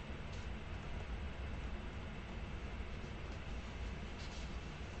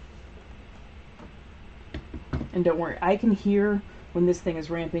 And don't worry, I can hear when this thing is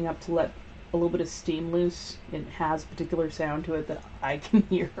ramping up to let a little bit of steam loose. It has a particular sound to it that I can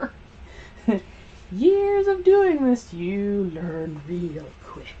hear. Years of doing this, you learn real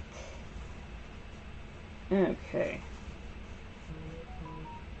quick. Okay.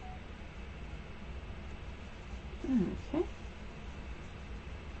 Okay.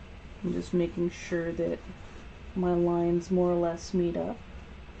 I'm just making sure that my lines more or less meet up.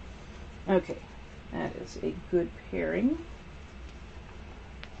 Okay. That is a good pairing.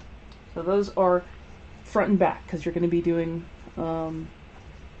 So those are front and back because you're going to be doing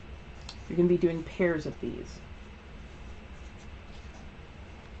pairs of these.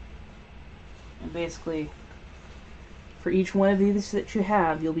 And basically, for each one of these that you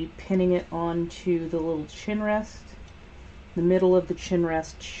have, you'll be pinning it onto the little chin rest. The middle of the chin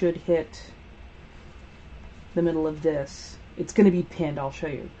rest should hit the middle of this. It's going to be pinned. I'll show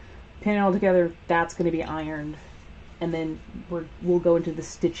you. Pin it all together, that's going to be ironed, and then we'll go into the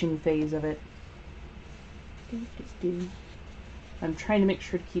stitching phase of it. I'm trying to make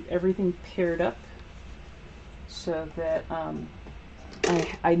sure to keep everything paired up so that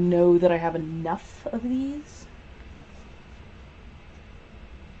I know that I have enough of these.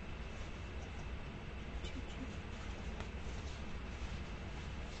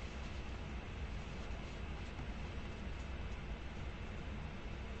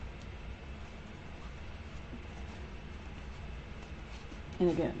 And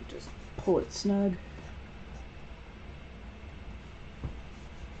again, just pull it snug.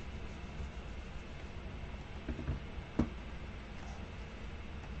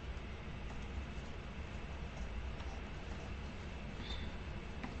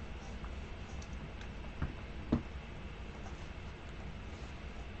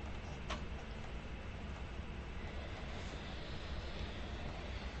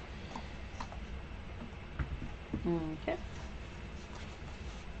 Okay.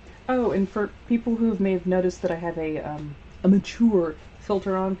 Oh, and for people who may have noticed that I have a mature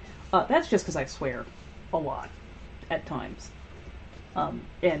filter on, that's just because I swear a lot at times.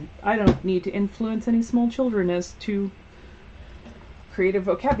 And I don't need to influence any small children as to creative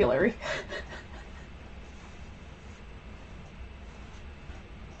vocabulary.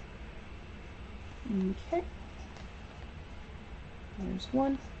 Okay. There's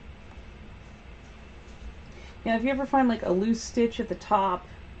one. Now, if you ever find like a loose stitch at the top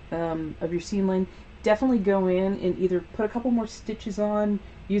of your seam line, definitely go in and either put a couple more stitches on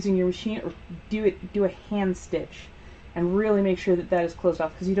using your machine, or do a hand stitch, and really make sure that that is closed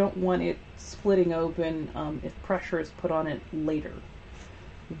off because you don't want it splitting open if pressure is put on it later.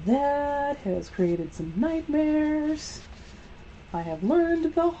 That has created some nightmares. I have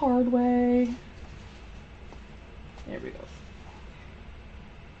learned the hard way. There we go.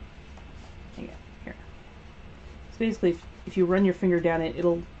 Hang on, here. So basically, if you run your finger down it,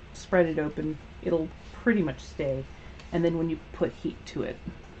 it'll spread it open. It'll pretty much stay. And then when you put heat to it.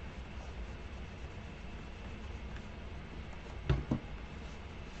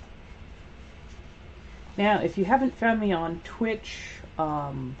 Now, if you haven't found me on Twitch,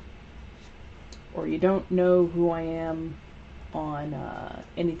 or you don't know who I am on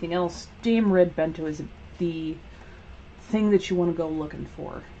anything else, Dame Red Bento is the thing that you want to go looking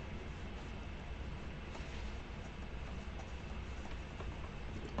for.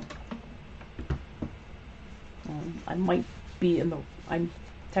 I might be I'm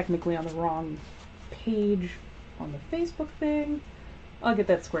technically on the wrong page on the Facebook thing. I'll get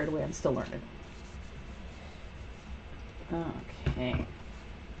that squared away. I'm still learning. Okay.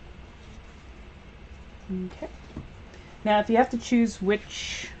 Okay. Now, if you have to choose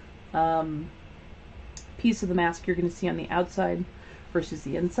which piece of the mask you're going to see on the outside versus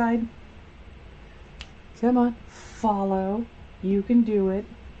the inside, come on, follow. You can do it.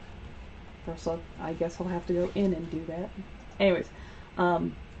 First, I guess I'll have to go in and do that. Anyways,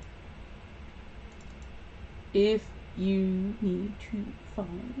 if you need to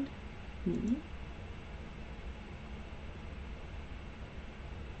find me,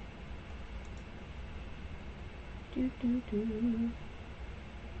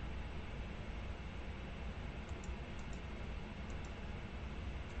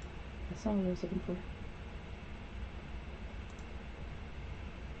 that's not what I was looking for.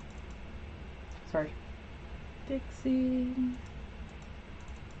 Sorry. Fixing.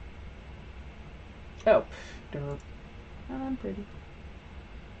 Oh, derp. I'm pretty.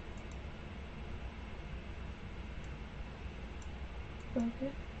 Focus.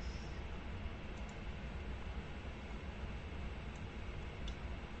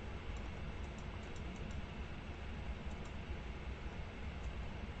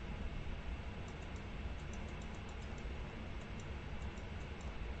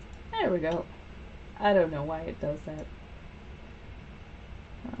 There we go. I don't know why it does that.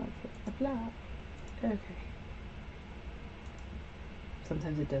 Okay, apply. Okay.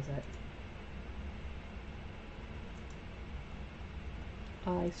 Sometimes it does that.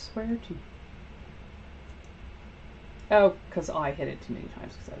 I swear to. Oh, because I hit it too many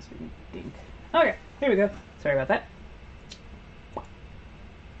times because I was being dink. Okay, here we go. Sorry about that.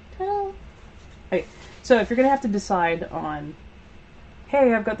 Ta-da! Okay, so if you're going to have to decide on,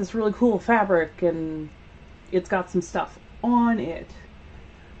 hey, I've got this really cool fabric and it's got some stuff on it,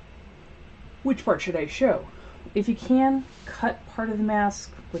 which part should I show? If you can, cut part of the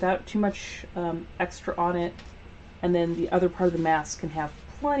mask without too much extra on it, and then the other part of the mask can have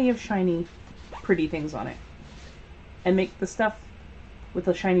plenty of shiny, pretty things on it. And make the stuff with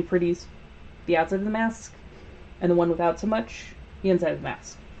the shiny pretties the outside of the mask, and the one without so much, the inside of the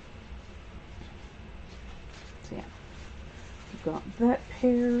mask. So yeah, we've got that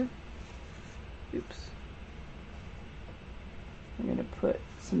pair. Oops. I'm going to put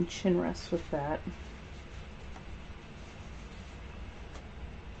some chin rests with that.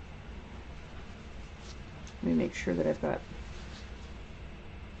 Let me make sure that I've got,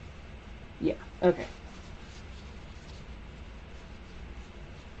 yeah, okay.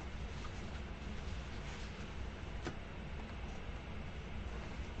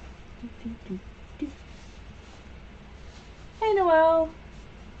 Hey Noelle!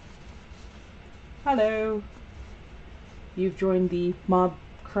 Hello! You've joined the Mob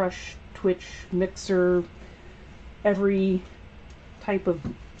Crush, Twitch, Mixer, every type of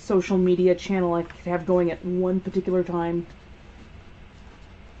social media channel I could have going at one particular time.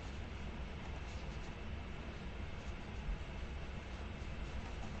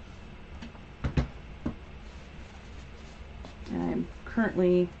 And I'm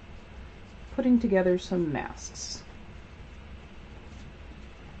currently putting together some masks.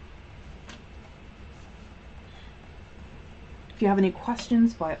 If you have any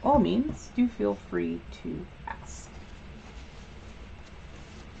questions, by all means, do feel free to ask.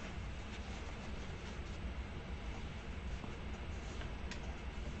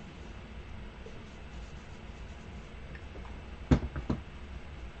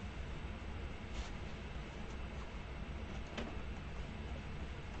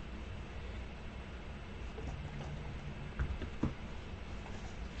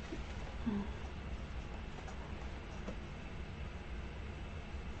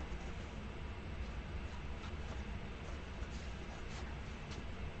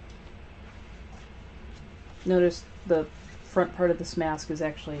 Notice the front part of this mask is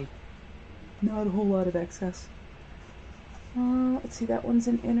actually not a whole lot of excess. Let's see, that one's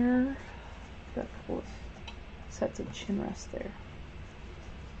an inner. Got a couple of sets of chin rests there.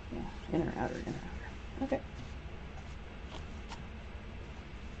 Yeah, inner, outer, inner, outer. Okay.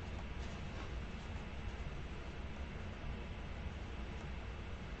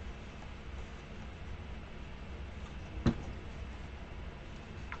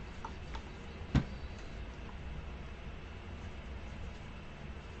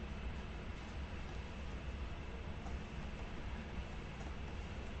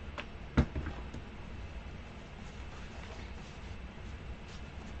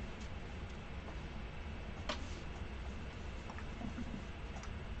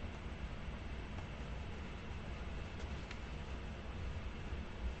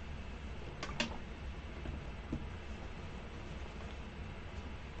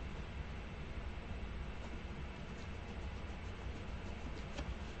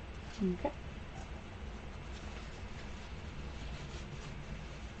 Okay.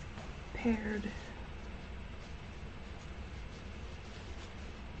 Paired.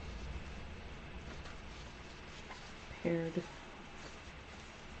 Paired.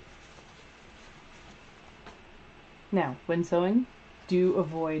 Now, when sewing, do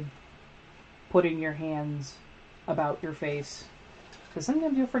avoid putting your hands about your face, because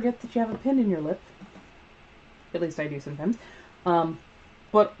sometimes you'll forget that you have a pin in your lip. At least I do sometimes.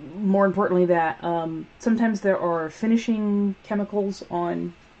 But more importantly that sometimes there are finishing chemicals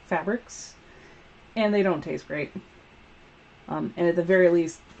on fabrics and they don't taste great. And at the very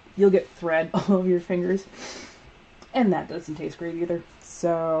least, you'll get thread all over your fingers and that doesn't taste great either.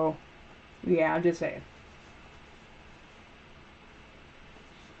 So yeah, I'm just saying.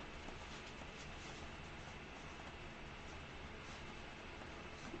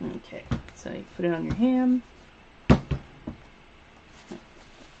 Okay, so you put it on your hand.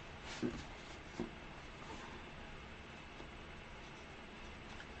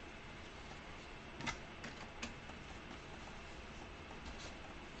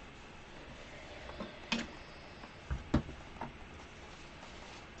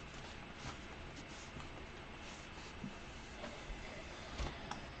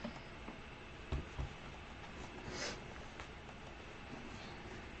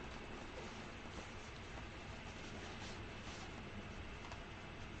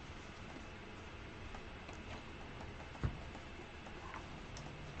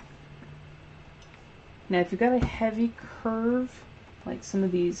 Now, if you've got a heavy curve, like some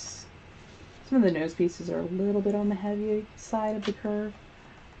of the nose pieces are a little bit on the heavy side of the curve.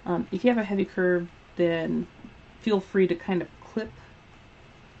 If you have a heavy curve, then feel free to kind of clip,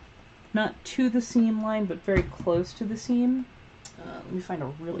 not to the seam line, but very close to the seam. Let me find a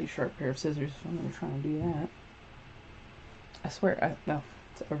really sharp pair of scissors if I'm going to try and do that. I swear, no,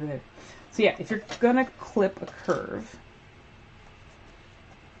 it's over there. So yeah, if you're going to clip a curve,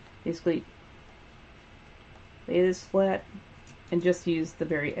 basically lay this flat and just use the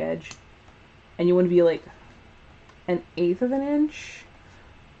very edge. And you want to be like 1/8 of an inch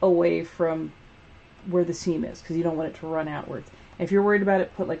away from where the seam is, because you don't want it to run outwards. If you're worried about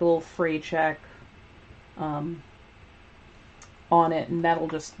it, put like a little fray check on it, and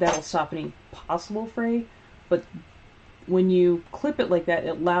that'll stop any possible fray. But when you clip it like that, it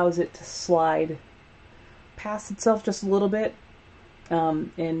allows it to slide past itself just a little bit,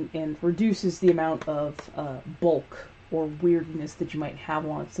 and reduces the amount of bulk or weirdness that you might have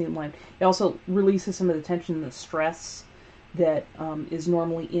on a seam line. It also releases some of the tension and the stress that is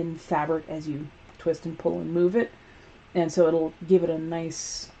normally in fabric as you twist and pull and move it, and so it'll give it a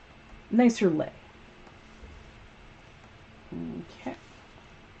nicer lay. Okay.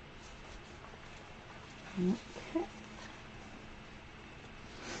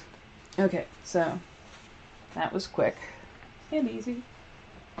 Okay, so that was quick and easy.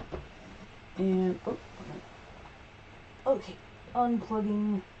 And okay,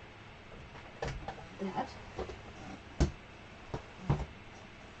 unplugging that.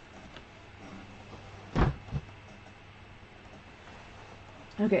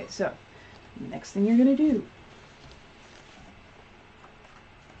 Okay, so next thing you're gonna do,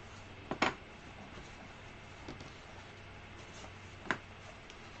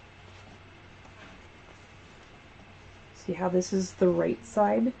 see how this is the right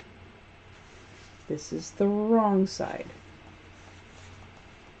side? This is the wrong side.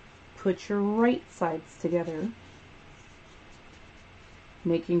 Put your right sides together,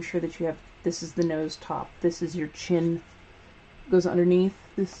 making sure that you have, this is the nose top, this is your chin, goes underneath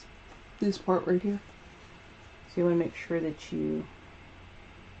this part right here. So you want to make sure that you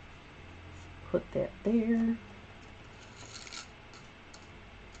put that there.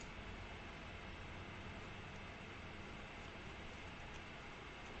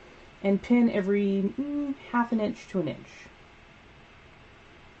 And pin every 1/2 inch to 1 inch.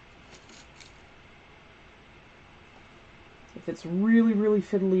 If it's really, really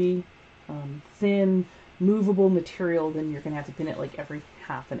fiddly, thin, movable material, then you're going to have to pin it like every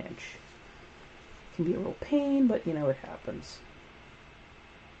 1/2 inch. It can be a real pain, but you know it happens.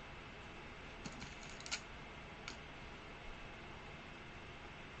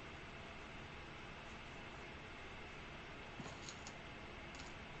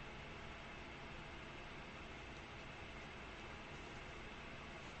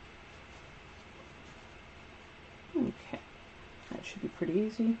 Okay, that should be pretty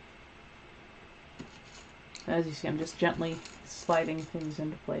easy. As you see, I'm just gently sliding things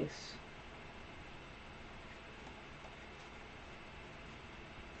into place.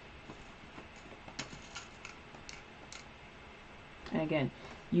 And again,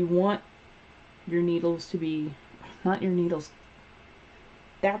 you want your needles to be, not your needles,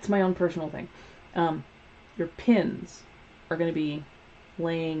 that's my own personal thing. Your pins are going to be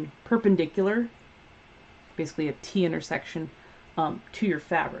laying perpendicular, basically a T intersection, to your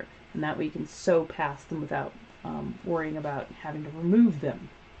fabric. And that way you can sew past them without worrying about having to remove them.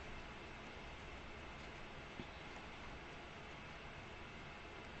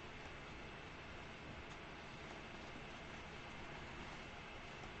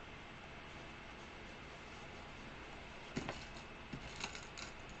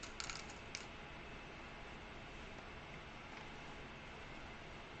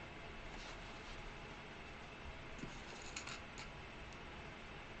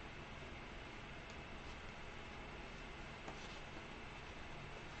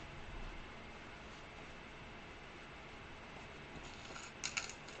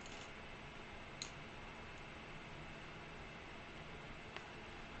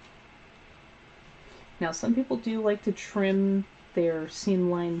 Now, some people do like to trim their seam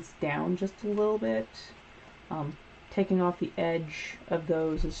lines down just a little bit. Taking off the edge of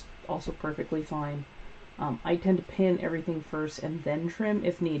those is also perfectly fine. I tend to pin everything first and then trim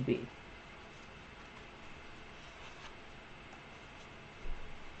if need be.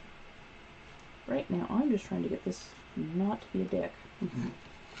 Right now, I'm just trying to get this not to be a dick.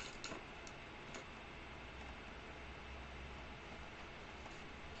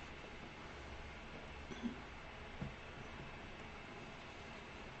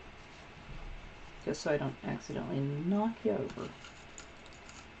 Just so I don't accidentally knock you over.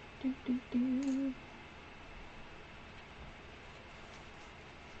 Do, do, do.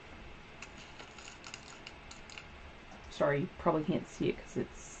 Sorry, you probably can't see it because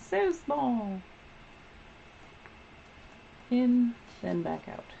it's so small. In, then back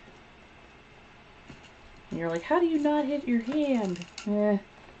out. And you're like, how do you not hit your hand?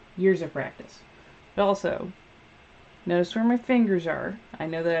 Years of practice. But also, notice where my fingers are. I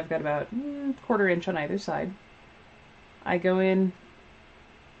know that I've got about a quarter inch on either side. I go in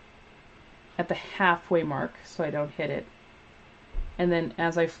at the halfway mark so I don't hit it. And then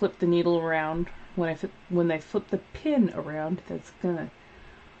as I flip the needle around, when I flip the pin around, that's gonna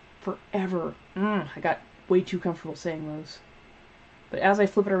forever. I got way too comfortable saying those. But as I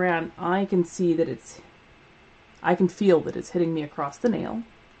flip it around, I can see that I can feel that it's hitting me across the nail.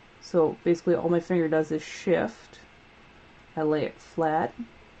 So basically all my finger does is shift. I lay it flat.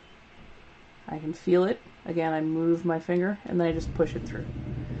 I can feel it. Again, I move my finger and then I just push it through.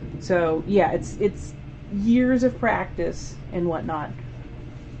 So yeah, it's years of practice and whatnot.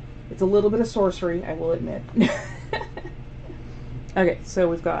 It's a little bit of sorcery, I will admit. Okay, so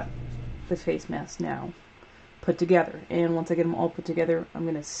we've got the face mask now put together. And once I get them all put together, I'm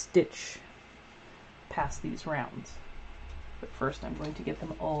going to stitch past these rounds. But first I'm going to get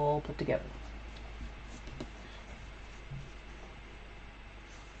them all put together.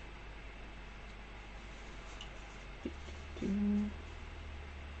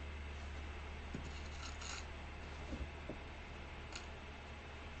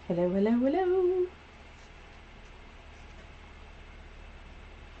 Hello, hello, hello.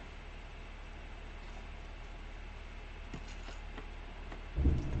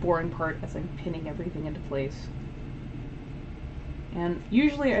 The boring part as I'm pinning everything into place. And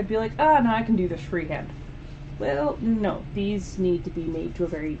usually I'd be like, no, I can do this freehand. Well, no, these need to be made to a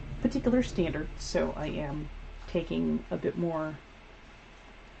very particular standard, so I am taking a bit more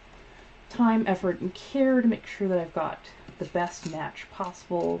time, effort, and care to make sure that I've got the best match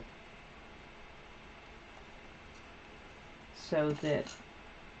possible so that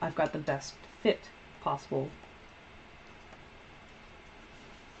I've got the best fit possible.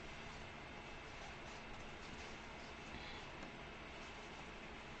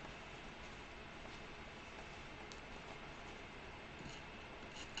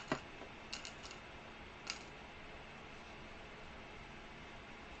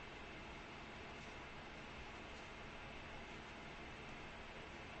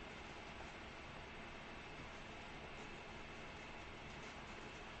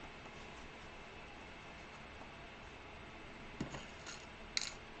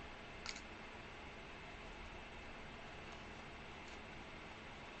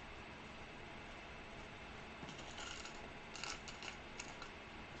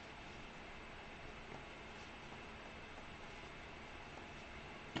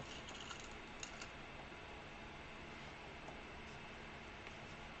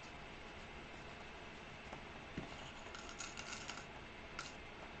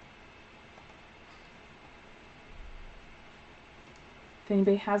 If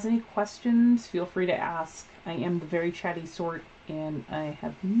anybody has any questions, feel free to ask. I am the very chatty sort, and I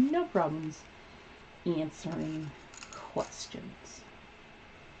have no problems answering questions.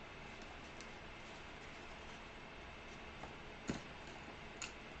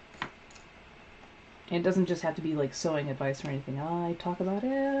 And it doesn't just have to be like sewing advice or anything. I talk about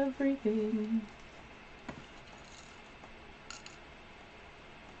everything.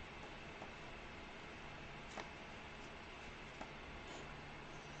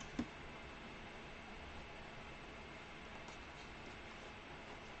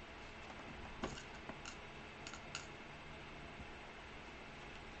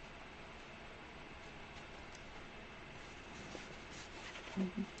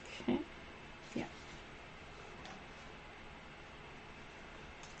 Okay, yeah.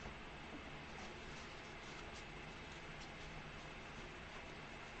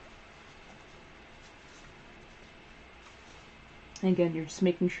 And again, you're just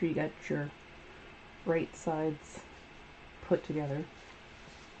making sure you got your right sides put together.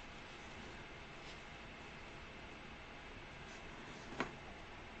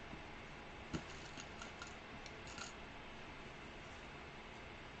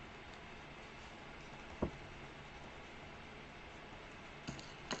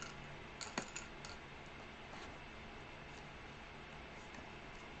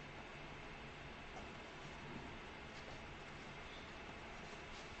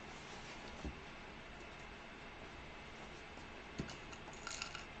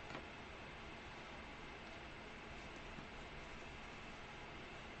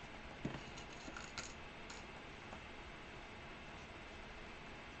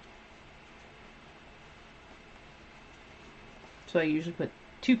 So I usually put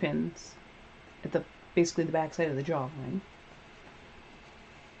 2 pins at basically the back side of the jawline.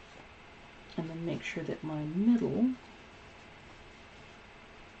 And then make sure that my middle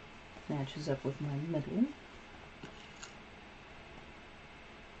matches up with my middle.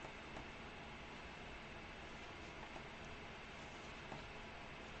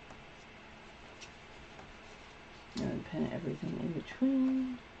 And then pin everything in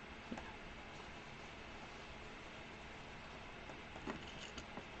between.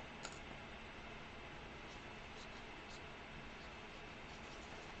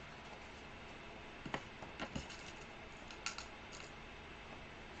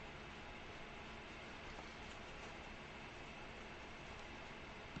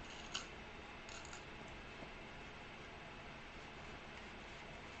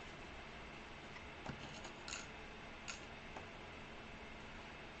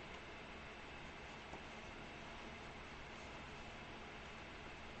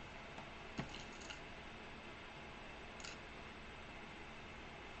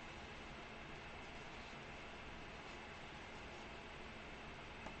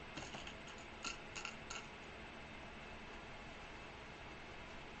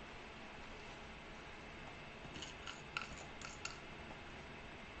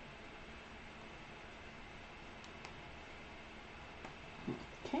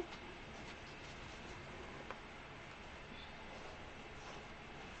 Okay.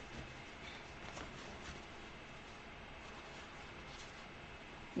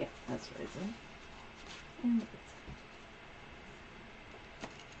 Yeah, that's right there. And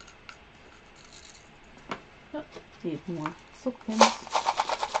oh, need more silk pins.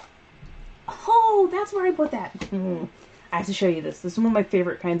 Oh, that's where I put that. I have to show you this. This is one of my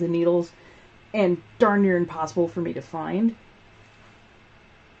favorite kinds of needles, and darn near impossible for me to find.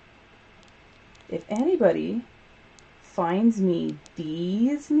 If anybody finds me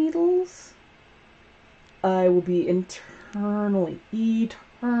these needles, I will be eternally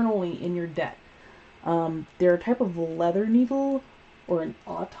in your debt. They're a type of leather needle or an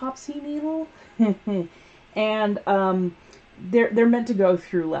autopsy needle, and they're meant to go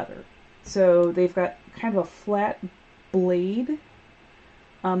through leather. So they've got kind of a flat blade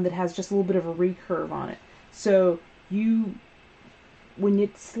that has just a little bit of a recurve on it. So when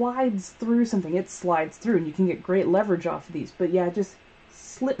it slides through something, it slides through, and you can get great leverage off of these. But yeah, just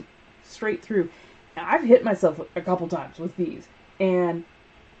slip straight through. And I've hit myself a couple times with these, and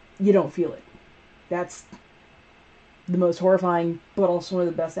you don't feel it. That's the most horrifying, but also one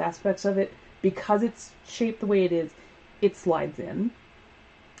of the best aspects of it. Because it's shaped the way it is, it slides in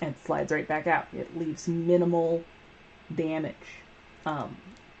and slides right back out. It leaves minimal damage.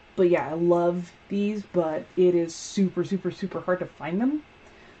 But yeah, I love these, but it is super, super, super hard to find them.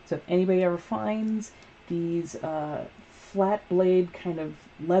 So if anybody ever finds these flat blade kind of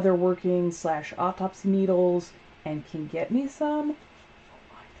leather working / autopsy needles and can get me some, oh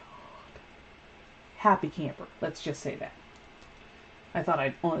my god. Happy camper, let's just say that. I thought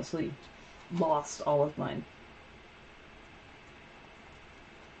I'd honestly lost all of mine.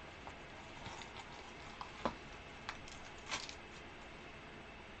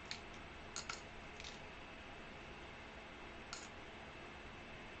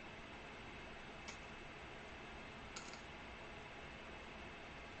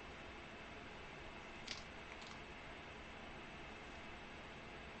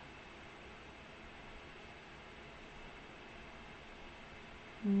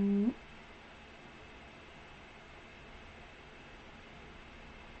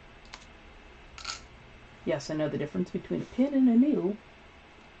 Yes, I know the difference between a pin and a needle.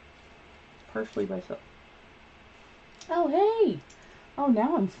 Partially myself. Oh, hey! Oh,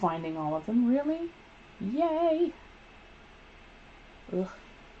 now I'm finding all of them. Really? Yay! Ugh.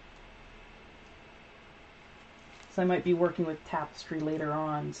 So I might be working with tapestry later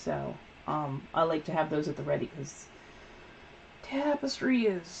on, so I like to have those at the ready, because tapestry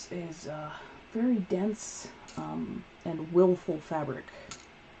is very dense and willful fabric.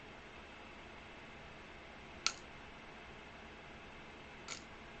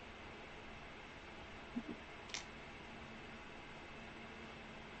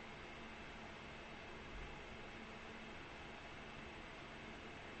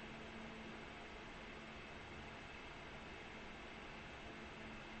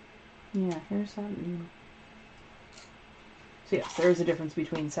 Yeah, here's that needle. So yes, there is a difference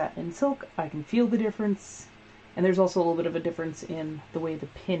between satin and silk. I can feel the difference. And there's also a little bit of a difference in the way the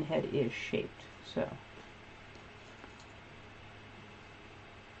pin head is shaped. So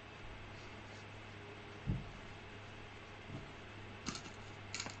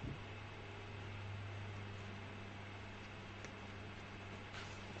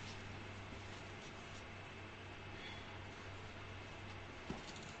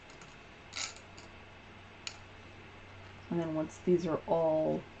And then once these are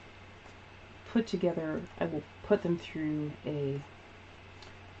all put together, I will put them through a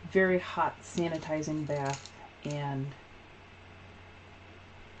very hot sanitizing bath and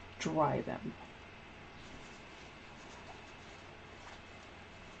dry them.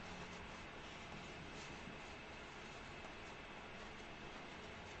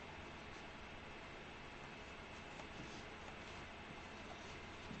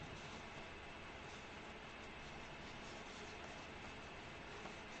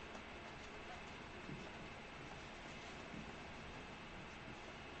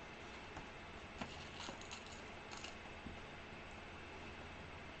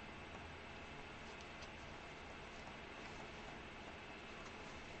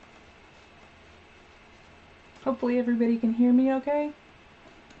 Hopefully everybody can hear me okay.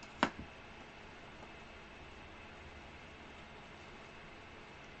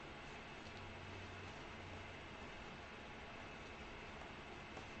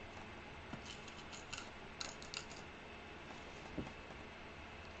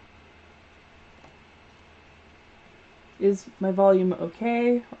 Is my volume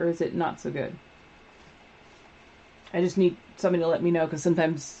okay, or is it not so good? I just need somebody to let me know, because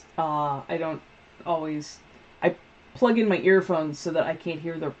sometimes I don't always... I plug in my earphones so that I can't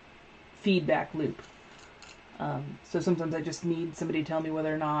hear the feedback loop. So sometimes I just need somebody to tell me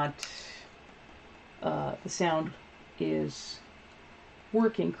whether or not the sound is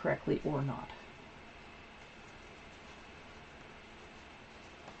working correctly or not.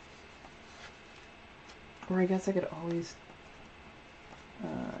 Or I guess I could always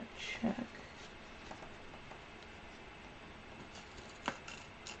check.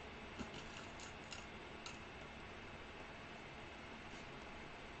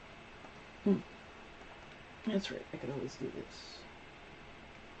 That's right, I could always do this.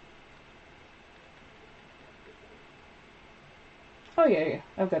 Oh yeah,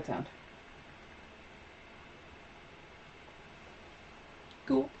 I've got sound.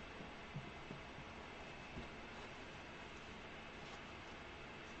 Cool.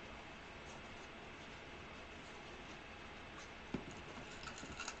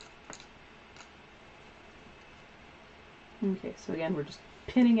 Okay, so again, we're just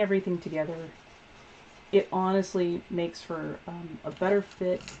pinning everything together. It honestly makes for a better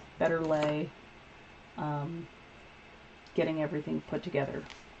fit, better lay, getting everything put together.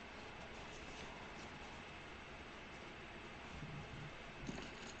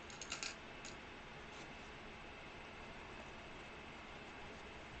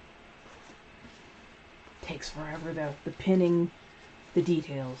 Takes forever though. The pinning, the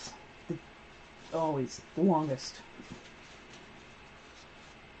details, always the longest.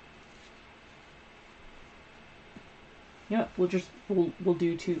 Yeah, we'll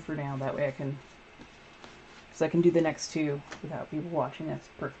do two for now. That way I can, because I can do the next two without people watching. That's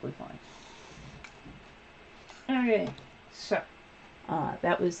perfectly fine. Okay, so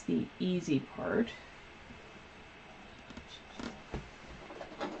that was the easy part.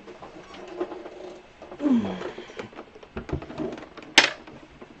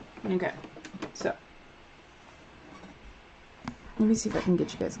 Okay, so let me see if I can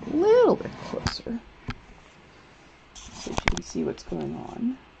get you guys a little bit closer so you can see what's going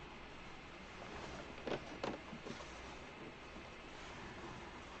on.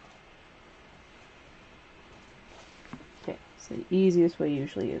 Okay, so the easiest way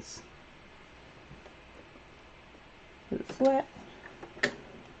usually is put it flat.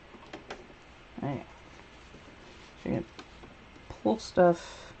 Alright, so you're going to pull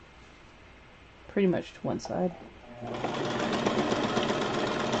stuff pretty much to one side.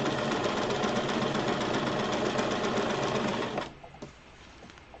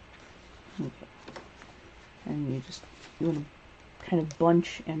 Okay. And you want to kind of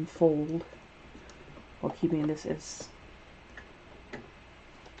bunch and fold while keeping this as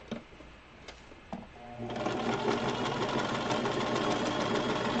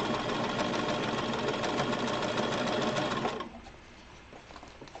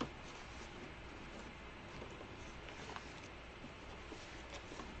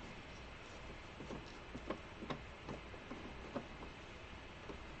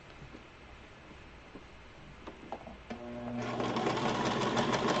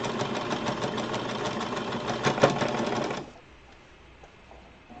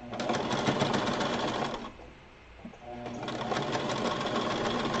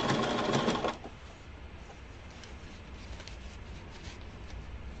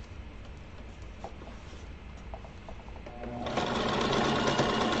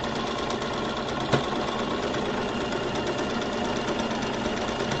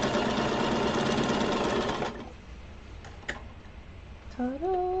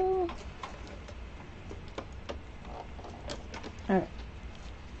Ta-da! Alright.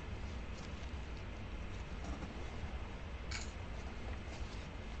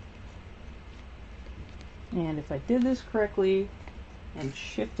 And if I did this correctly and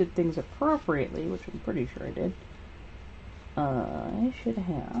shifted things appropriately, which I'm pretty sure I did, I should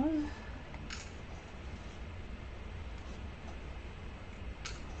have...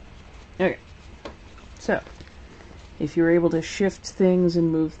 Okay. So, if you're able to shift things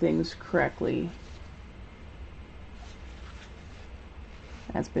and move things correctly,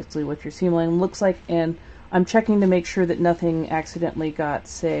 that's basically what your seam line looks like. And I'm checking to make sure that nothing accidentally got,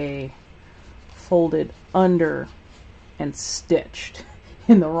 say, folded under and stitched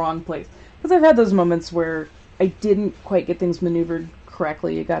in the wrong place. Because I've had those moments where I didn't quite get things maneuvered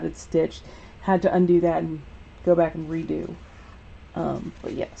correctly. You got it stitched, had to undo that and go back and redo.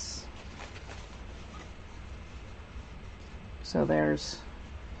 But yes. So there's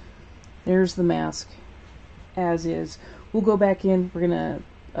the mask as is. We'll go back in. We're gonna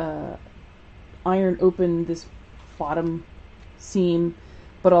iron open this bottom seam,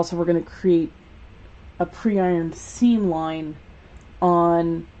 but also we're gonna create a pre-ironed seam line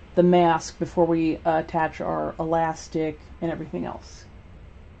on the mask before we attach our elastic and everything else.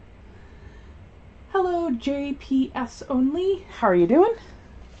 Hello, JPS only. How are you doing?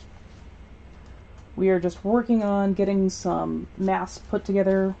 We are just working on getting some masks put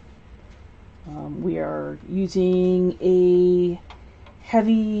together. We are using a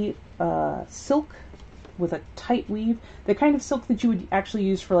heavy silk with a tight weave, the kind of silk that you would actually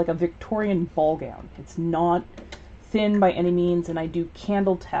use for like a Victorian ball gown. It's not thin by any means, and I do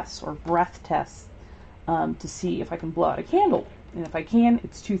candle tests or breath tests to see if I can blow out a candle. And if I can,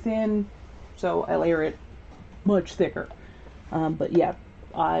 it's too thin, so I layer it much thicker. But yeah,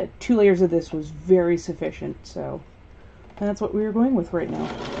 2 layers of this was very sufficient, so that's what we are going with right now.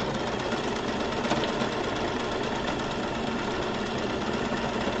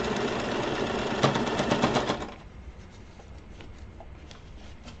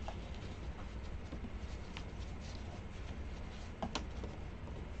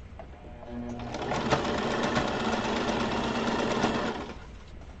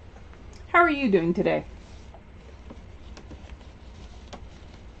 How are you doing today?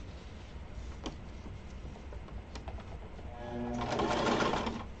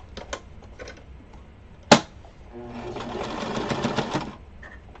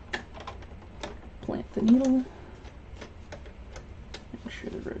 Plant the needle. Make sure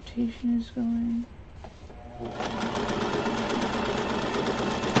the rotation is going.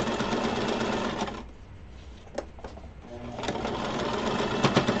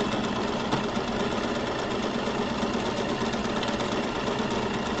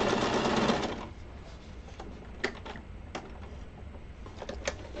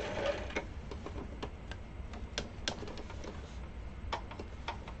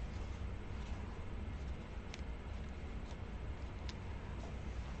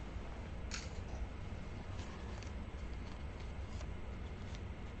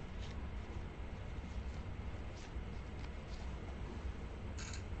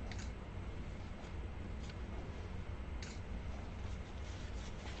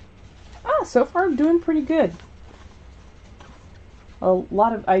 So far I'm doing pretty good.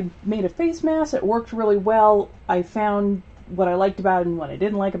 I made a face mask, it worked really well. I found what I liked about it and what I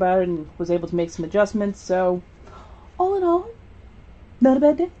didn't like about it and was able to make some adjustments, so all in all, not a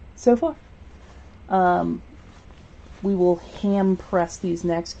bad day so far. We will hand press these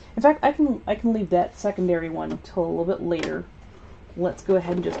next. In fact, I can leave that secondary one until a little bit later. Let's go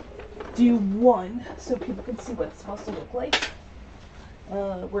ahead and just do one so people can see what it's supposed to look like.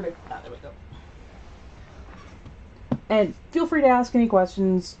 There we go. And feel free to ask any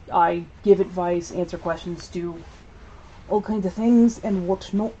questions. I give advice, answer questions, do all kinds of things and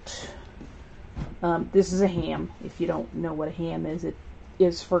whatnot. This is a ham. If you don't know what a ham is, it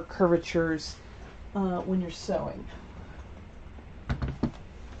is for curvatures when you're sewing.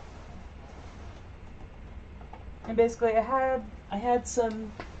 And basically, I had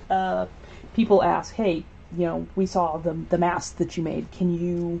some people ask, hey, you know, we saw the mask that you made. Can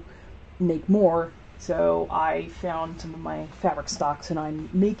you make more? So I found some of my fabric stocks, and I'm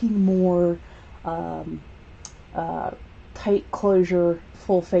making more tight closure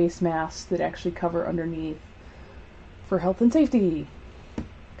full face masks that actually cover underneath for health and safety.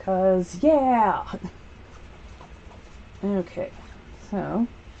 'Cause yeah. Okay, so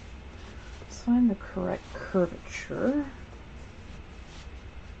let's find the correct curvature,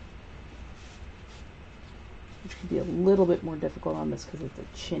 which could be a little bit more difficult on this because it's a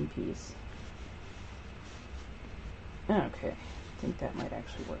chin piece. Okay, think that might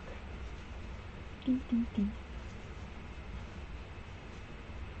actually work. Do, do, do.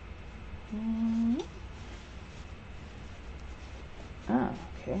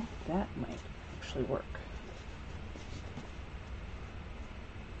 Okay, that might actually work.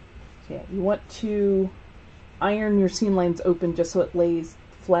 So yeah, you want to iron your seam lines open just so it lays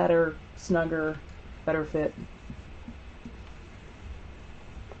flatter, snugger, better fit.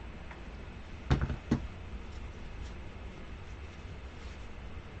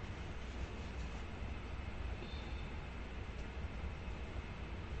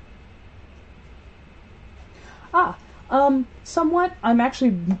 Somewhat. I'm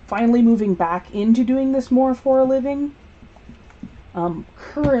actually finally moving back into doing this more for a living.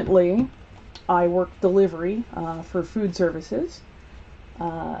 Currently, I work delivery for food services.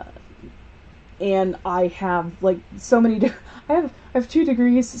 And I have like so many. I have 2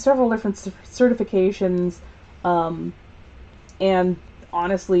 degrees, several different certifications, and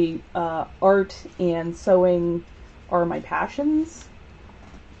honestly, art and sewing are my passions.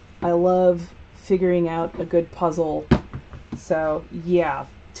 I love figuring out a good puzzle. So yeah,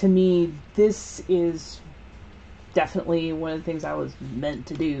 to me, this is definitely one of the things I was meant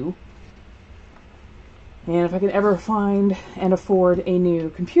to do. And if I can ever find and afford a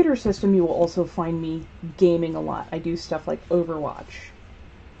new computer system, you will also find me gaming a lot. I do stuff like Overwatch.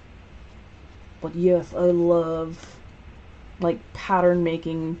 But yes, I love like pattern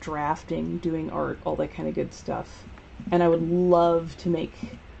making, drafting, doing art, all that kind of good stuff. And I would love to make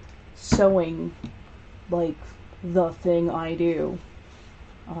sewing like the thing I do.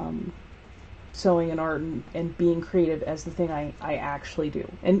 Sewing and art and being creative as the thing I actually do.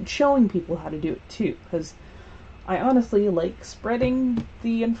 And showing people how to do it too, because I honestly like spreading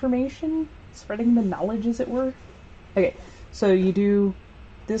the information, spreading the knowledge as it were. Okay, so you do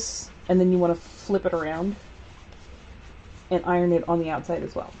this and then you want to flip it around and iron it on the outside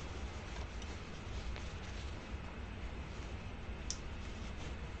as well.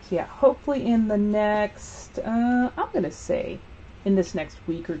 So yeah, hopefully in the next, I'm going to say in this next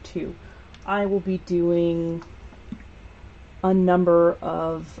week or 2, I will be doing a number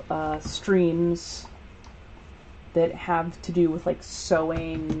of streams that have to do with like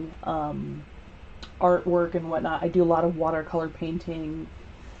sewing, artwork and whatnot. I do a lot of watercolor painting.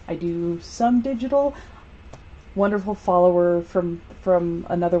 I do some digital. Wonderful follower from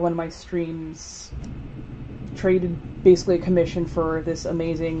another one of my streams traded basically a commission for this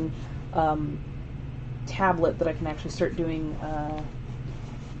amazing tablet that I can actually start doing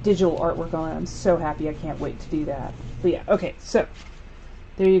digital artwork on. I'm so happy. I can't wait to do that. But yeah, okay, so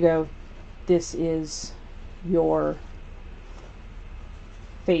there you go. This is your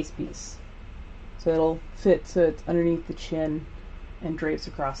face piece. So it'll fit so it's underneath the chin and drapes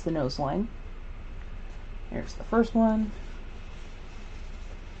across the nose line. Here's the first one.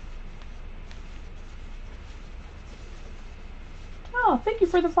 Oh, thank you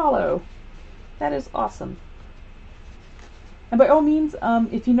for the follow. That is awesome. And by all means,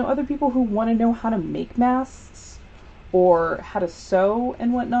 if you know other people who want to know how to make masks or how to sew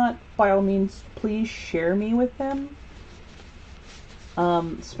and whatnot, by all means, please share me with them.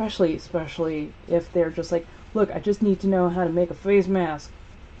 Especially if they're just like, look, I just need to know how to make a face mask.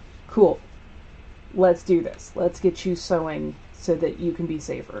 Cool. Let's do this. Let's get you sewing so that you can be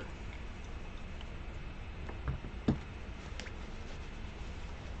safer.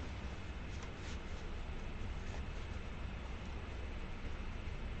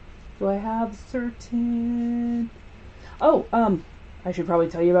 Do I have certain... Oh, I should probably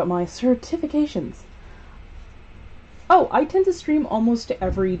tell you about my certifications. Oh, I tend to stream almost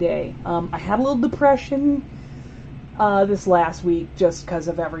every day. I had a little depression this last week just because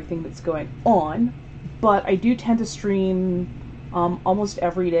of everything that's going on, but I do tend to stream almost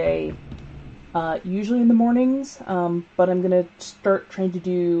every day, usually in the mornings, but I'm going to start trying to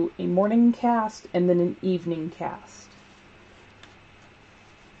do a morning cast and then an evening cast.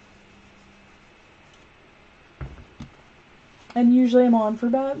 And usually I'm on for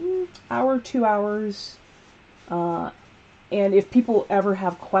about an hour, 2 hours. And if people ever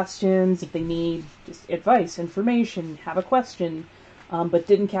have questions, if they need just advice, information, have a question, but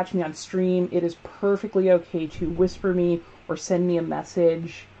didn't catch me on stream, it is perfectly okay to whisper me or send me a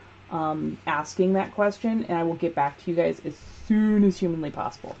message asking that question, and I will get back to you guys as soon as humanly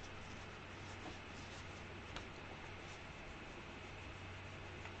possible.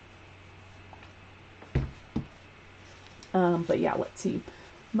 But yeah, let's see.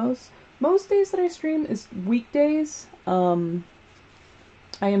 Most days that I stream is weekdays. I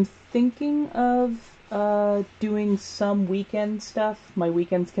am thinking of doing some weekend stuff. My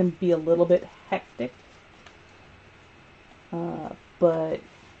weekends can be a little bit hectic. but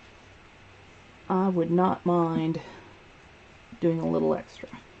I would not mind doing a little extra.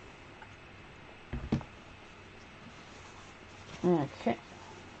 Okay,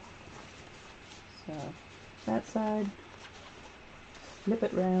 so that side, flip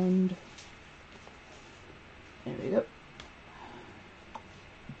it round, there we go.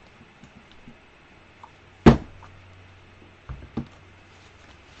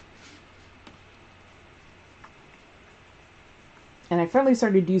 And I finally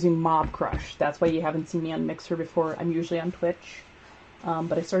started using Mob Crush. That's why you haven't seen me on Mixer before. I'm usually on Twitch.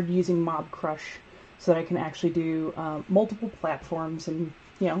 But I started using Mob Crush so that I can actually do multiple platforms and,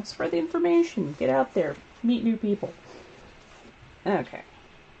 you know, spread the information. Get out there. Meet new people. Okay.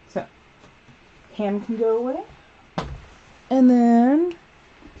 So, hand can go away. And then,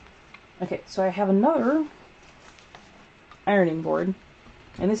 okay, so I have another ironing board.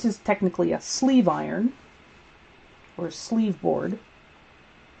 And this is technically a sleeve iron. Or a sleeve board.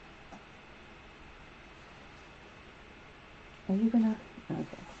 Are you gonna... Okay,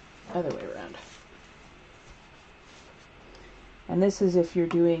 other way around. And this is if you're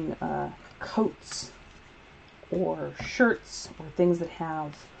doing coats or shirts or things that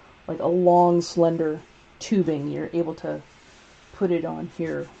have like a long, slender tubing. You're able to put it on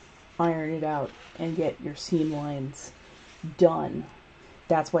here, iron it out, and get your seam lines done.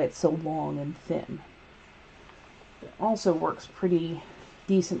 That's why it's so long and thin. It also works pretty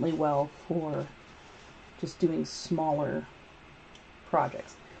decently well for just doing smaller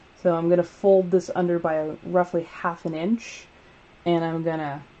projects. So I'm going to fold this under by roughly 1/2 inch, and I'm going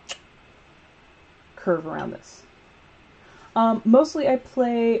to curve around this. Mostly I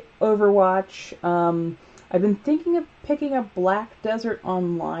play Overwatch. I've been thinking of picking up Black Desert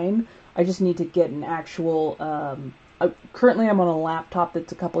online. I just need to get an actual... currently I'm on a laptop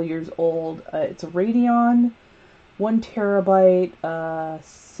that's a couple years old. It's a Radeon. 1 terabyte,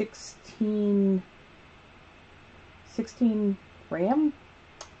 16 RAM?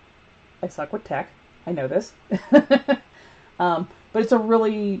 I suck with tech. I know this. But it's a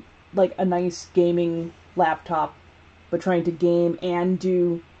really, like, a nice gaming laptop. But trying to game and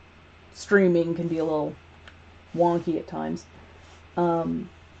do streaming can be a little wonky at times. But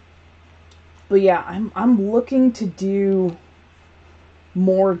yeah, I'm looking to do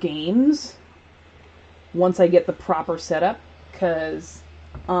more games once I get the proper setup, because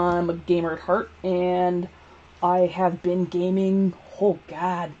I'm a gamer at heart, and I have been gaming, oh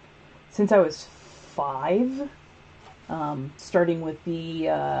god, since I was 5, starting with the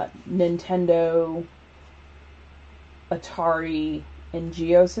Nintendo, Atari, and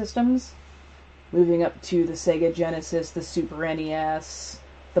Geo systems, moving up to the Sega Genesis, the Super NES,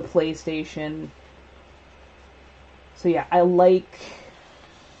 the PlayStation. So yeah, I like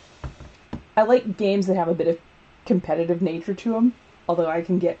games that have a bit of competitive nature to them, although I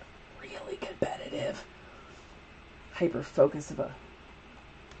can get really competitive. Hyper-focus of a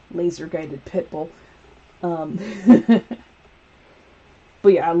laser-guided pit bull. But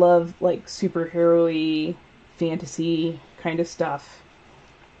yeah, I love, like, superhero-y, fantasy kind of stuff.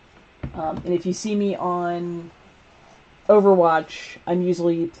 And if you see me on Overwatch, I'm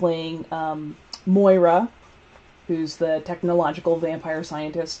usually playing Moira, who's the technological vampire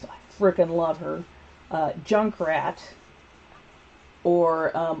scientist. I frickin' love her. Junkrat,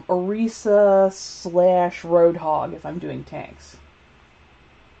 or Orisa / Roadhog if I'm doing tanks.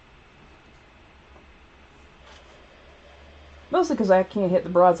 Mostly because I can't hit the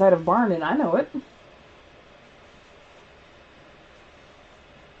broadside of a barn, and I know it.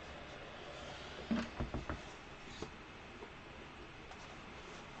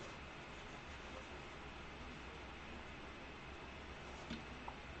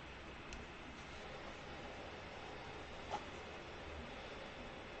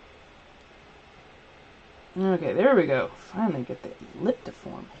 Okay, there we go. Finally get the lip to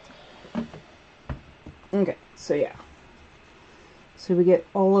form. Okay, so yeah. So we get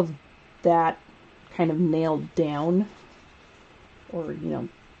all of that kind of nailed down. Or, you know,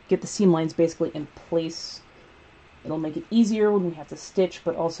 get the seam lines basically in place. It'll make it easier when we have to stitch,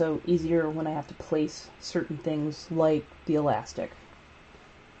 but also easier when I have to place certain things like the elastic.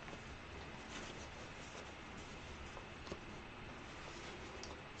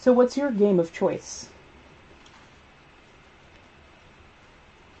 So what's your game of choice?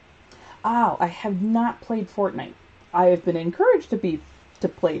 Oh, I have not played Fortnite. I have been encouraged to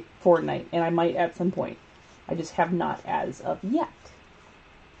play Fortnite, and I might at some point. I just have not as of yet.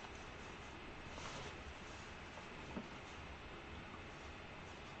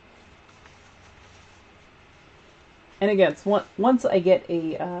 And again, once I get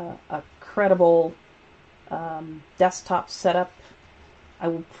a credible desktop setup, I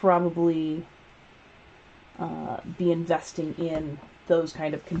will probably be investing in those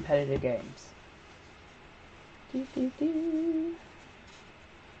kind of competitive games.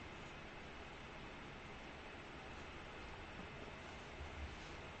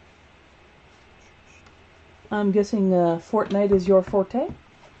 I'm guessing Fortnite is your forte?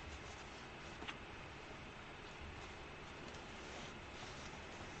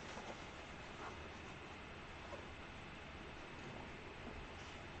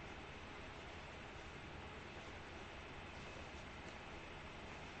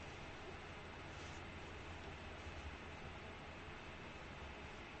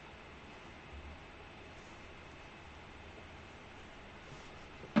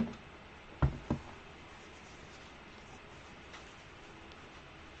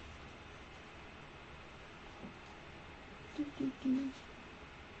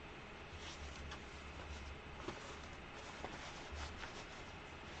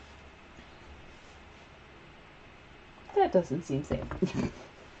 That doesn't seem safe.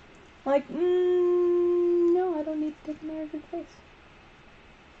 Like, no, I don't need to take an American face.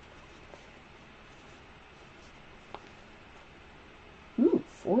 Ooh,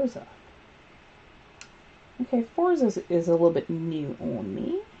 Forza. Okay, Forza is a little bit new on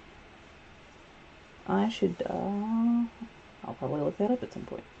me. I should, I'll probably look that up at some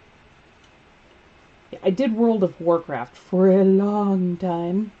point. Yeah, I did World of Warcraft for a long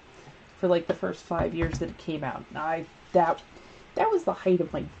time. For like the first 5 years that it came out. That was the height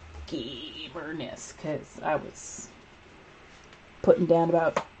of my gamerness, because I was putting down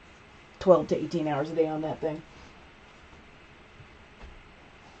about 12 to 18 hours a day on that thing.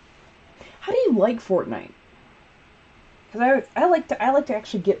 How do you like Fortnite? Because I like to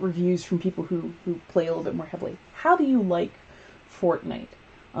actually get reviews from people who play a little bit more heavily. How do you like Fortnite?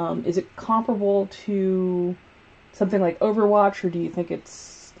 Is it comparable to something like Overwatch, or do you think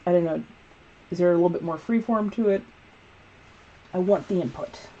it's, I don't know, is there a little bit more freeform to it? I want the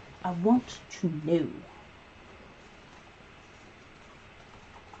input. I want to know.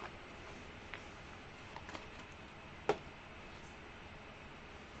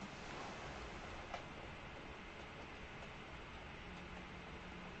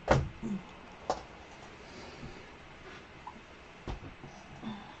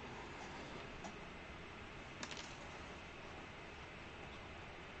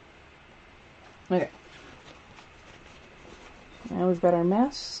 Okay. Now we've got our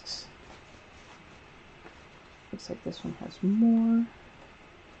masks. Looks like this one has more.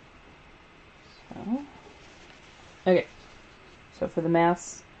 So, okay. So for the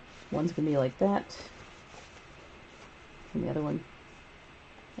masks, one's going to be like that. And the other one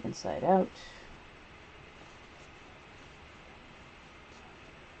inside out.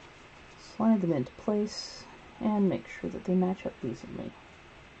 Slide them into place and make sure that they match up decently.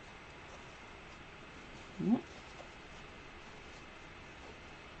 Yep.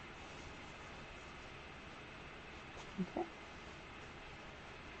 Okay.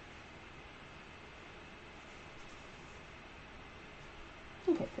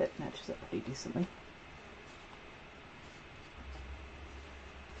 Okay, that matches up pretty decently.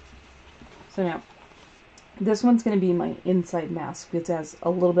 So now, this one's going to be my inside mask. It has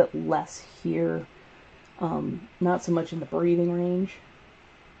a little bit less here, not so much in the breathing range.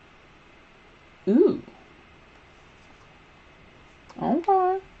 Ooh.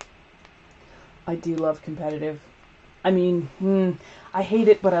 Okay. I do love competitive. I mean, I hate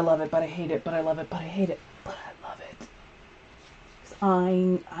it, but I love it, but I hate it, but I love it, but I hate it, but I love it. 'Cause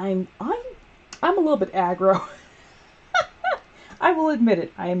I'm a little bit aggro. I will admit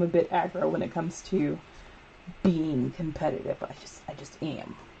it. I am a bit aggro when it comes to being competitive. I just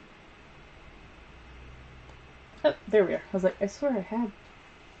am. Oh, there we are. I was like, I swear I had.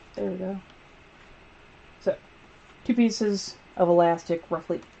 There we go. So, 2 pieces of elastic,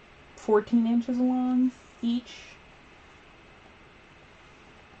 roughly 14 inches long each.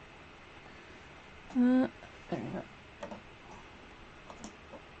 There you go.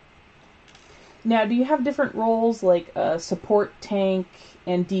 Now, do you have different roles, like support, tank,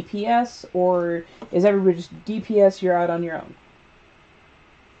 and DPS, or is everybody just DPS, you're out on your own?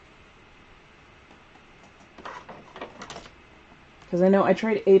 Because I know I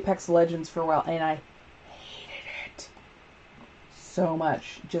tried Apex Legends for a while, and I hated it so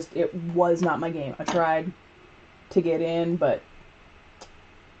much. Just, it was not my game. I tried to get in, but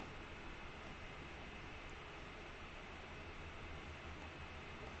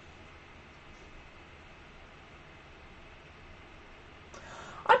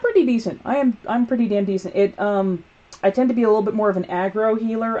I'm pretty decent. I'm pretty damn decent. I tend to be a little bit more of an aggro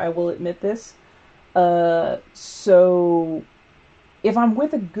healer, I will admit this. So if I'm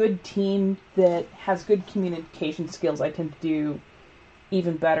with a good team that has good communication skills, I tend to do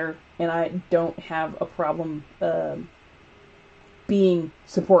even better, and I don't have a problem being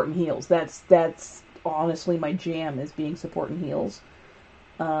support and heals. That's honestly my jam, is being support and heals.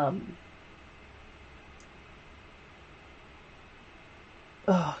 Oh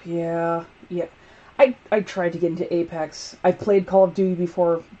yeah, yeah. I tried to get into Apex. I've played Call of Duty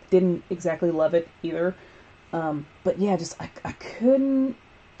before. Didn't exactly love it either. But yeah, just I couldn't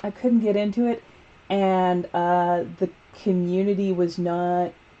get into it, and the community was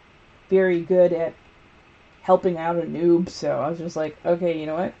not very good at helping out a noob. So I was just like, okay, you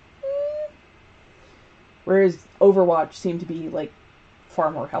know what? Whereas Overwatch seemed to be like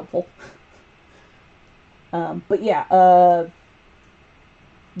far more helpful. But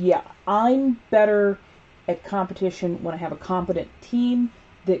yeah, I'm better at competition when I have a competent team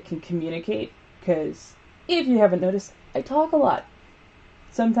that can communicate, because if you haven't noticed, I talk a lot.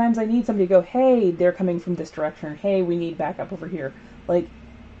 Sometimes I need somebody to go, hey, they're coming from this direction, hey, we need backup over here. Like,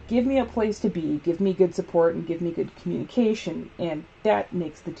 give me a place to be, give me good support, and give me good communication, and that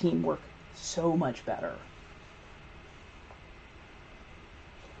makes the team work so much better.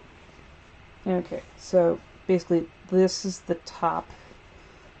 Okay, so basically this is the top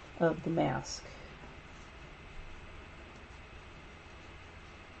of the mask.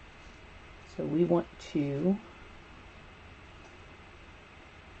 So we want to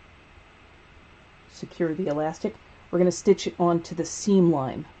secure the elastic. We're going to stitch it onto the seam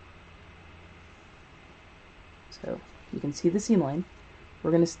line. So you can see the seam line.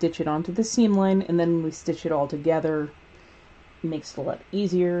 We're going to stitch it onto the seam line, and then when we stitch it all together, it makes it a lot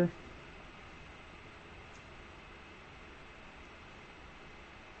easier.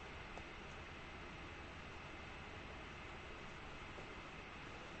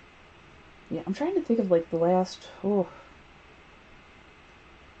 Yeah, I'm trying to think of like the last... Oh.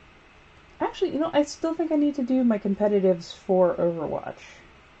 Actually, you know, I still think I need to do my competitives for Overwatch,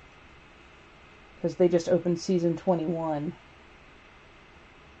 because they just opened Season 21.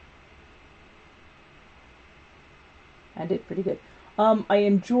 I did pretty good. I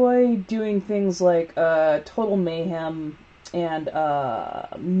enjoy doing things like Total Mayhem and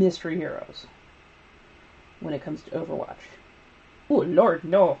Mystery Heroes when it comes to Overwatch. Oh, Lord,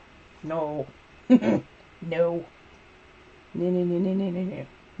 no. No. No. No, no, no, no, no, no, no.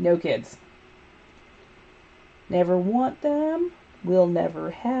 No kids. Never want them. Will never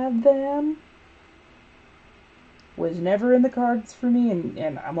have them. Was never in the cards for me,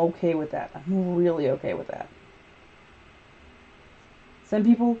 and I'm okay with that. I'm really okay with that. Some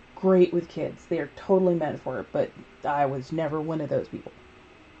people, great with kids. They are totally meant for it, but I was never one of those people.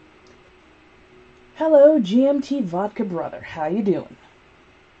 Hello, GMT Vodka Brother. How you doing?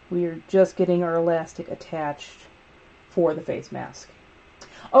 We are just getting our elastic attached for the face mask.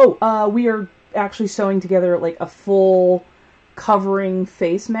 Oh, we are actually sewing together like a full covering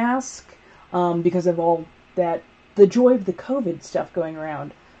face mask because of all that, the joy of the COVID stuff going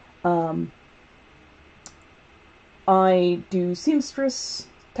around. I do seamstress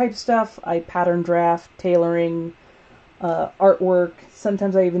type stuff. I pattern draft, tailoring, artwork.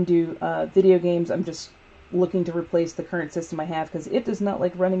 Sometimes I even do video games. I'm just looking to replace the current system I have because it does not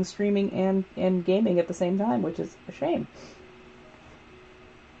like running streaming and gaming at the same time, which is a shame.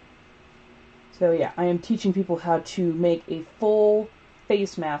 So yeah, I am teaching people how to make a full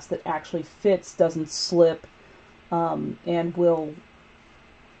face mask that actually fits, doesn't slip, and will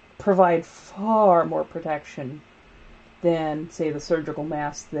provide far more protection than, say, the surgical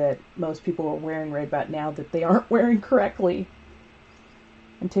mask that most people are wearing right about now that they aren't wearing correctly.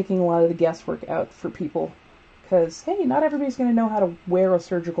 I'm taking a lot of the guesswork out for people because, hey, not everybody's going to know how to wear a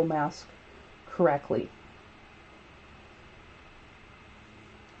surgical mask correctly.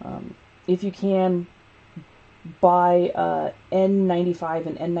 If you can, buy N95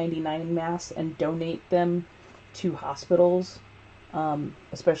 and N99 masks and donate them to hospitals,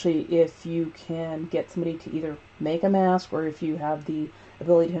 especially if you can get somebody to either make a mask or if you have the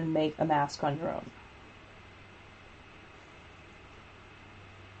ability to make a mask on your own.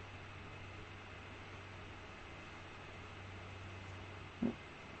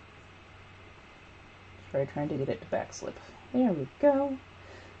 Try trying to get it to backslip. There we go.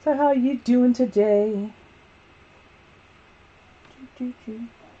 So how are you doing today?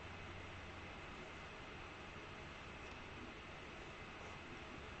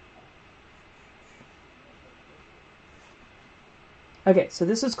 Okay, so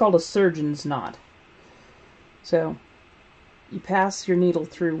this is called a surgeon's knot. So you pass your needle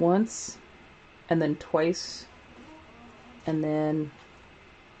through once, and then twice, and then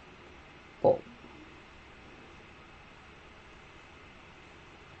pull.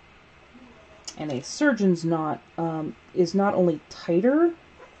 And a surgeon's knot is not only tighter,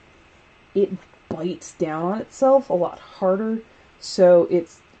 it bites down on itself a lot harder, so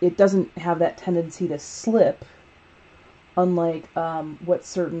it doesn't have that tendency to slip, unlike what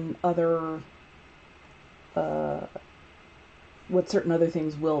certain other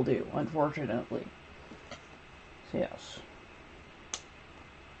things will do, unfortunately. So yes.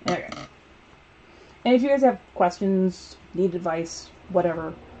 Okay. And if you guys have questions, need advice,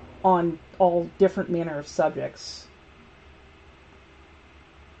 whatever, on all different manner of subjects.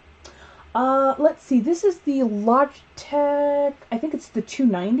 Let's see. This is the Logitech, I think it's the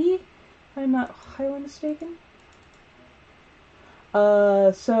 290, if I'm not highly mistaken.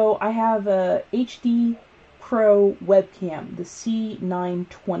 So I have a HD Pro webcam, the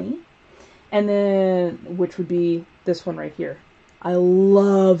C920, and then, which would be this one right here. I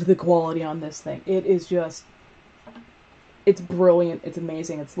love the quality on this thing. It is just, it's brilliant, it's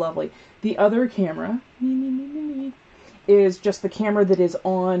amazing, it's lovely. The other camera is just the camera that is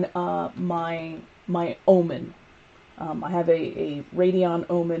on my Omen. I have a Radeon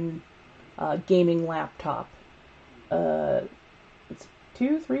Omen gaming laptop. It's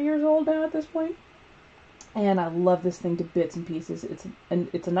 2-3 years old now at this point. And I love this thing to bits and pieces.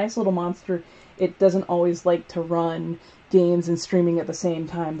 It's a nice little monster. It doesn't always like to run games and streaming at the same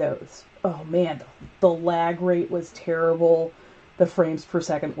time, though. Oh man, the lag rate was terrible. The frames per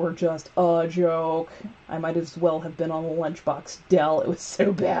second were just a joke. I might as well have been on the Lunchbox Dell. It was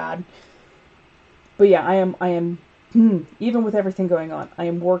so bad. But yeah, I am even with everything going on, I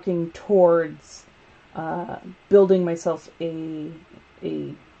am working towards building myself a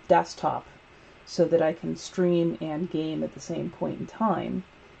desktop so that I can stream and game at the same point in time,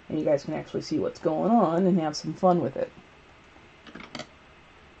 and you guys can actually see what's going on and have some fun with it.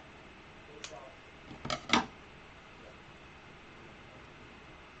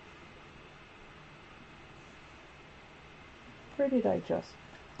 Where did I just...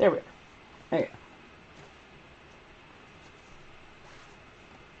 There we go. Okay.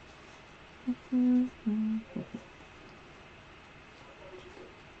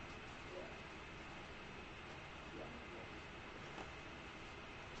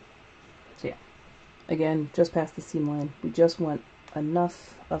 So yeah, again, just past the seam line. We just want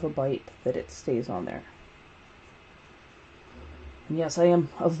enough of a bite that it stays on there. And yes, I am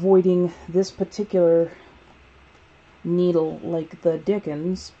avoiding this particular needle like the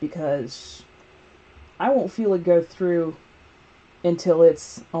dickens because I won't feel it go through until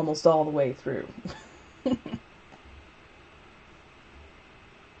it's almost all the way through.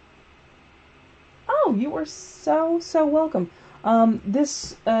 Oh, you are so welcome.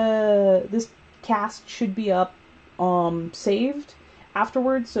 This cast should be up saved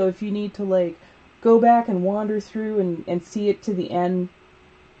afterwards, so if you need to like go back and wander through and see it to the end,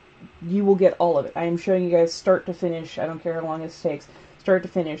 you will get all of it. I am showing you guys start to finish. I don't care how long this takes, start to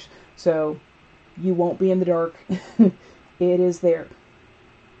finish, so you won't be in the dark. It is there.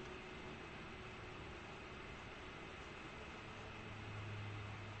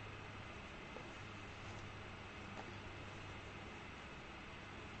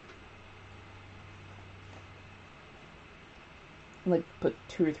 I like to put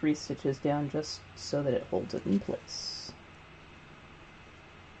 2 or 3 stitches down just so that it holds it in place.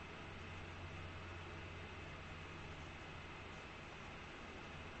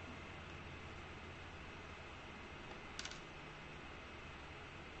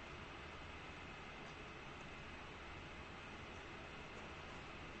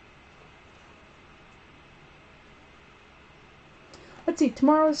 Let's see,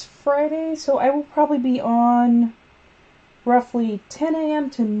 tomorrow's Friday, so I will probably be on roughly 10 a.m.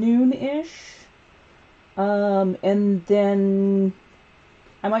 to noon-ish. And then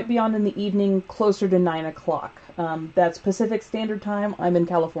I might be on in the evening closer to 9 o'clock. That's Pacific Standard Time. I'm in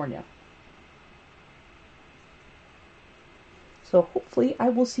California. So hopefully I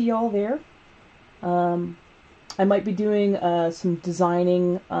will see y'all there. I might be doing some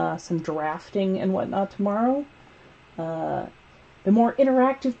designing, some drafting and whatnot tomorrow. The more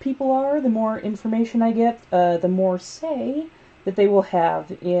interactive people are, the more information I get, the more say that they will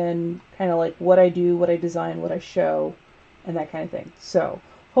have in kind of like what I do, what I design, what I show, and that kind of thing. So,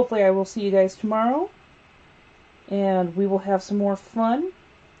 hopefully I will see you guys tomorrow, and we will have some more fun,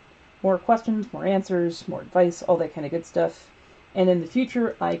 more questions, more answers, more advice, all that kind of good stuff. And in the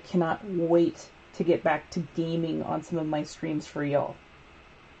future, I cannot wait to get back to gaming on some of my streams for y'all.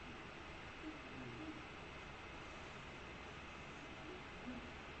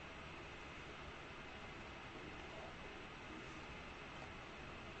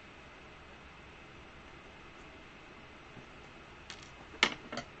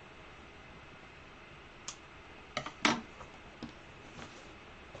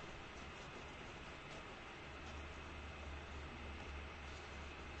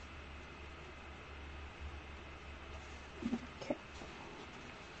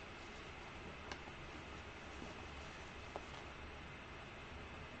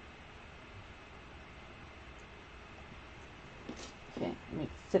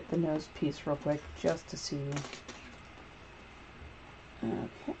 fit the nose piece real quick just to see.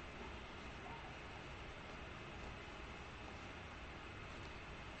 Okay.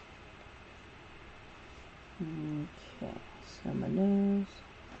 Okay, so my nose.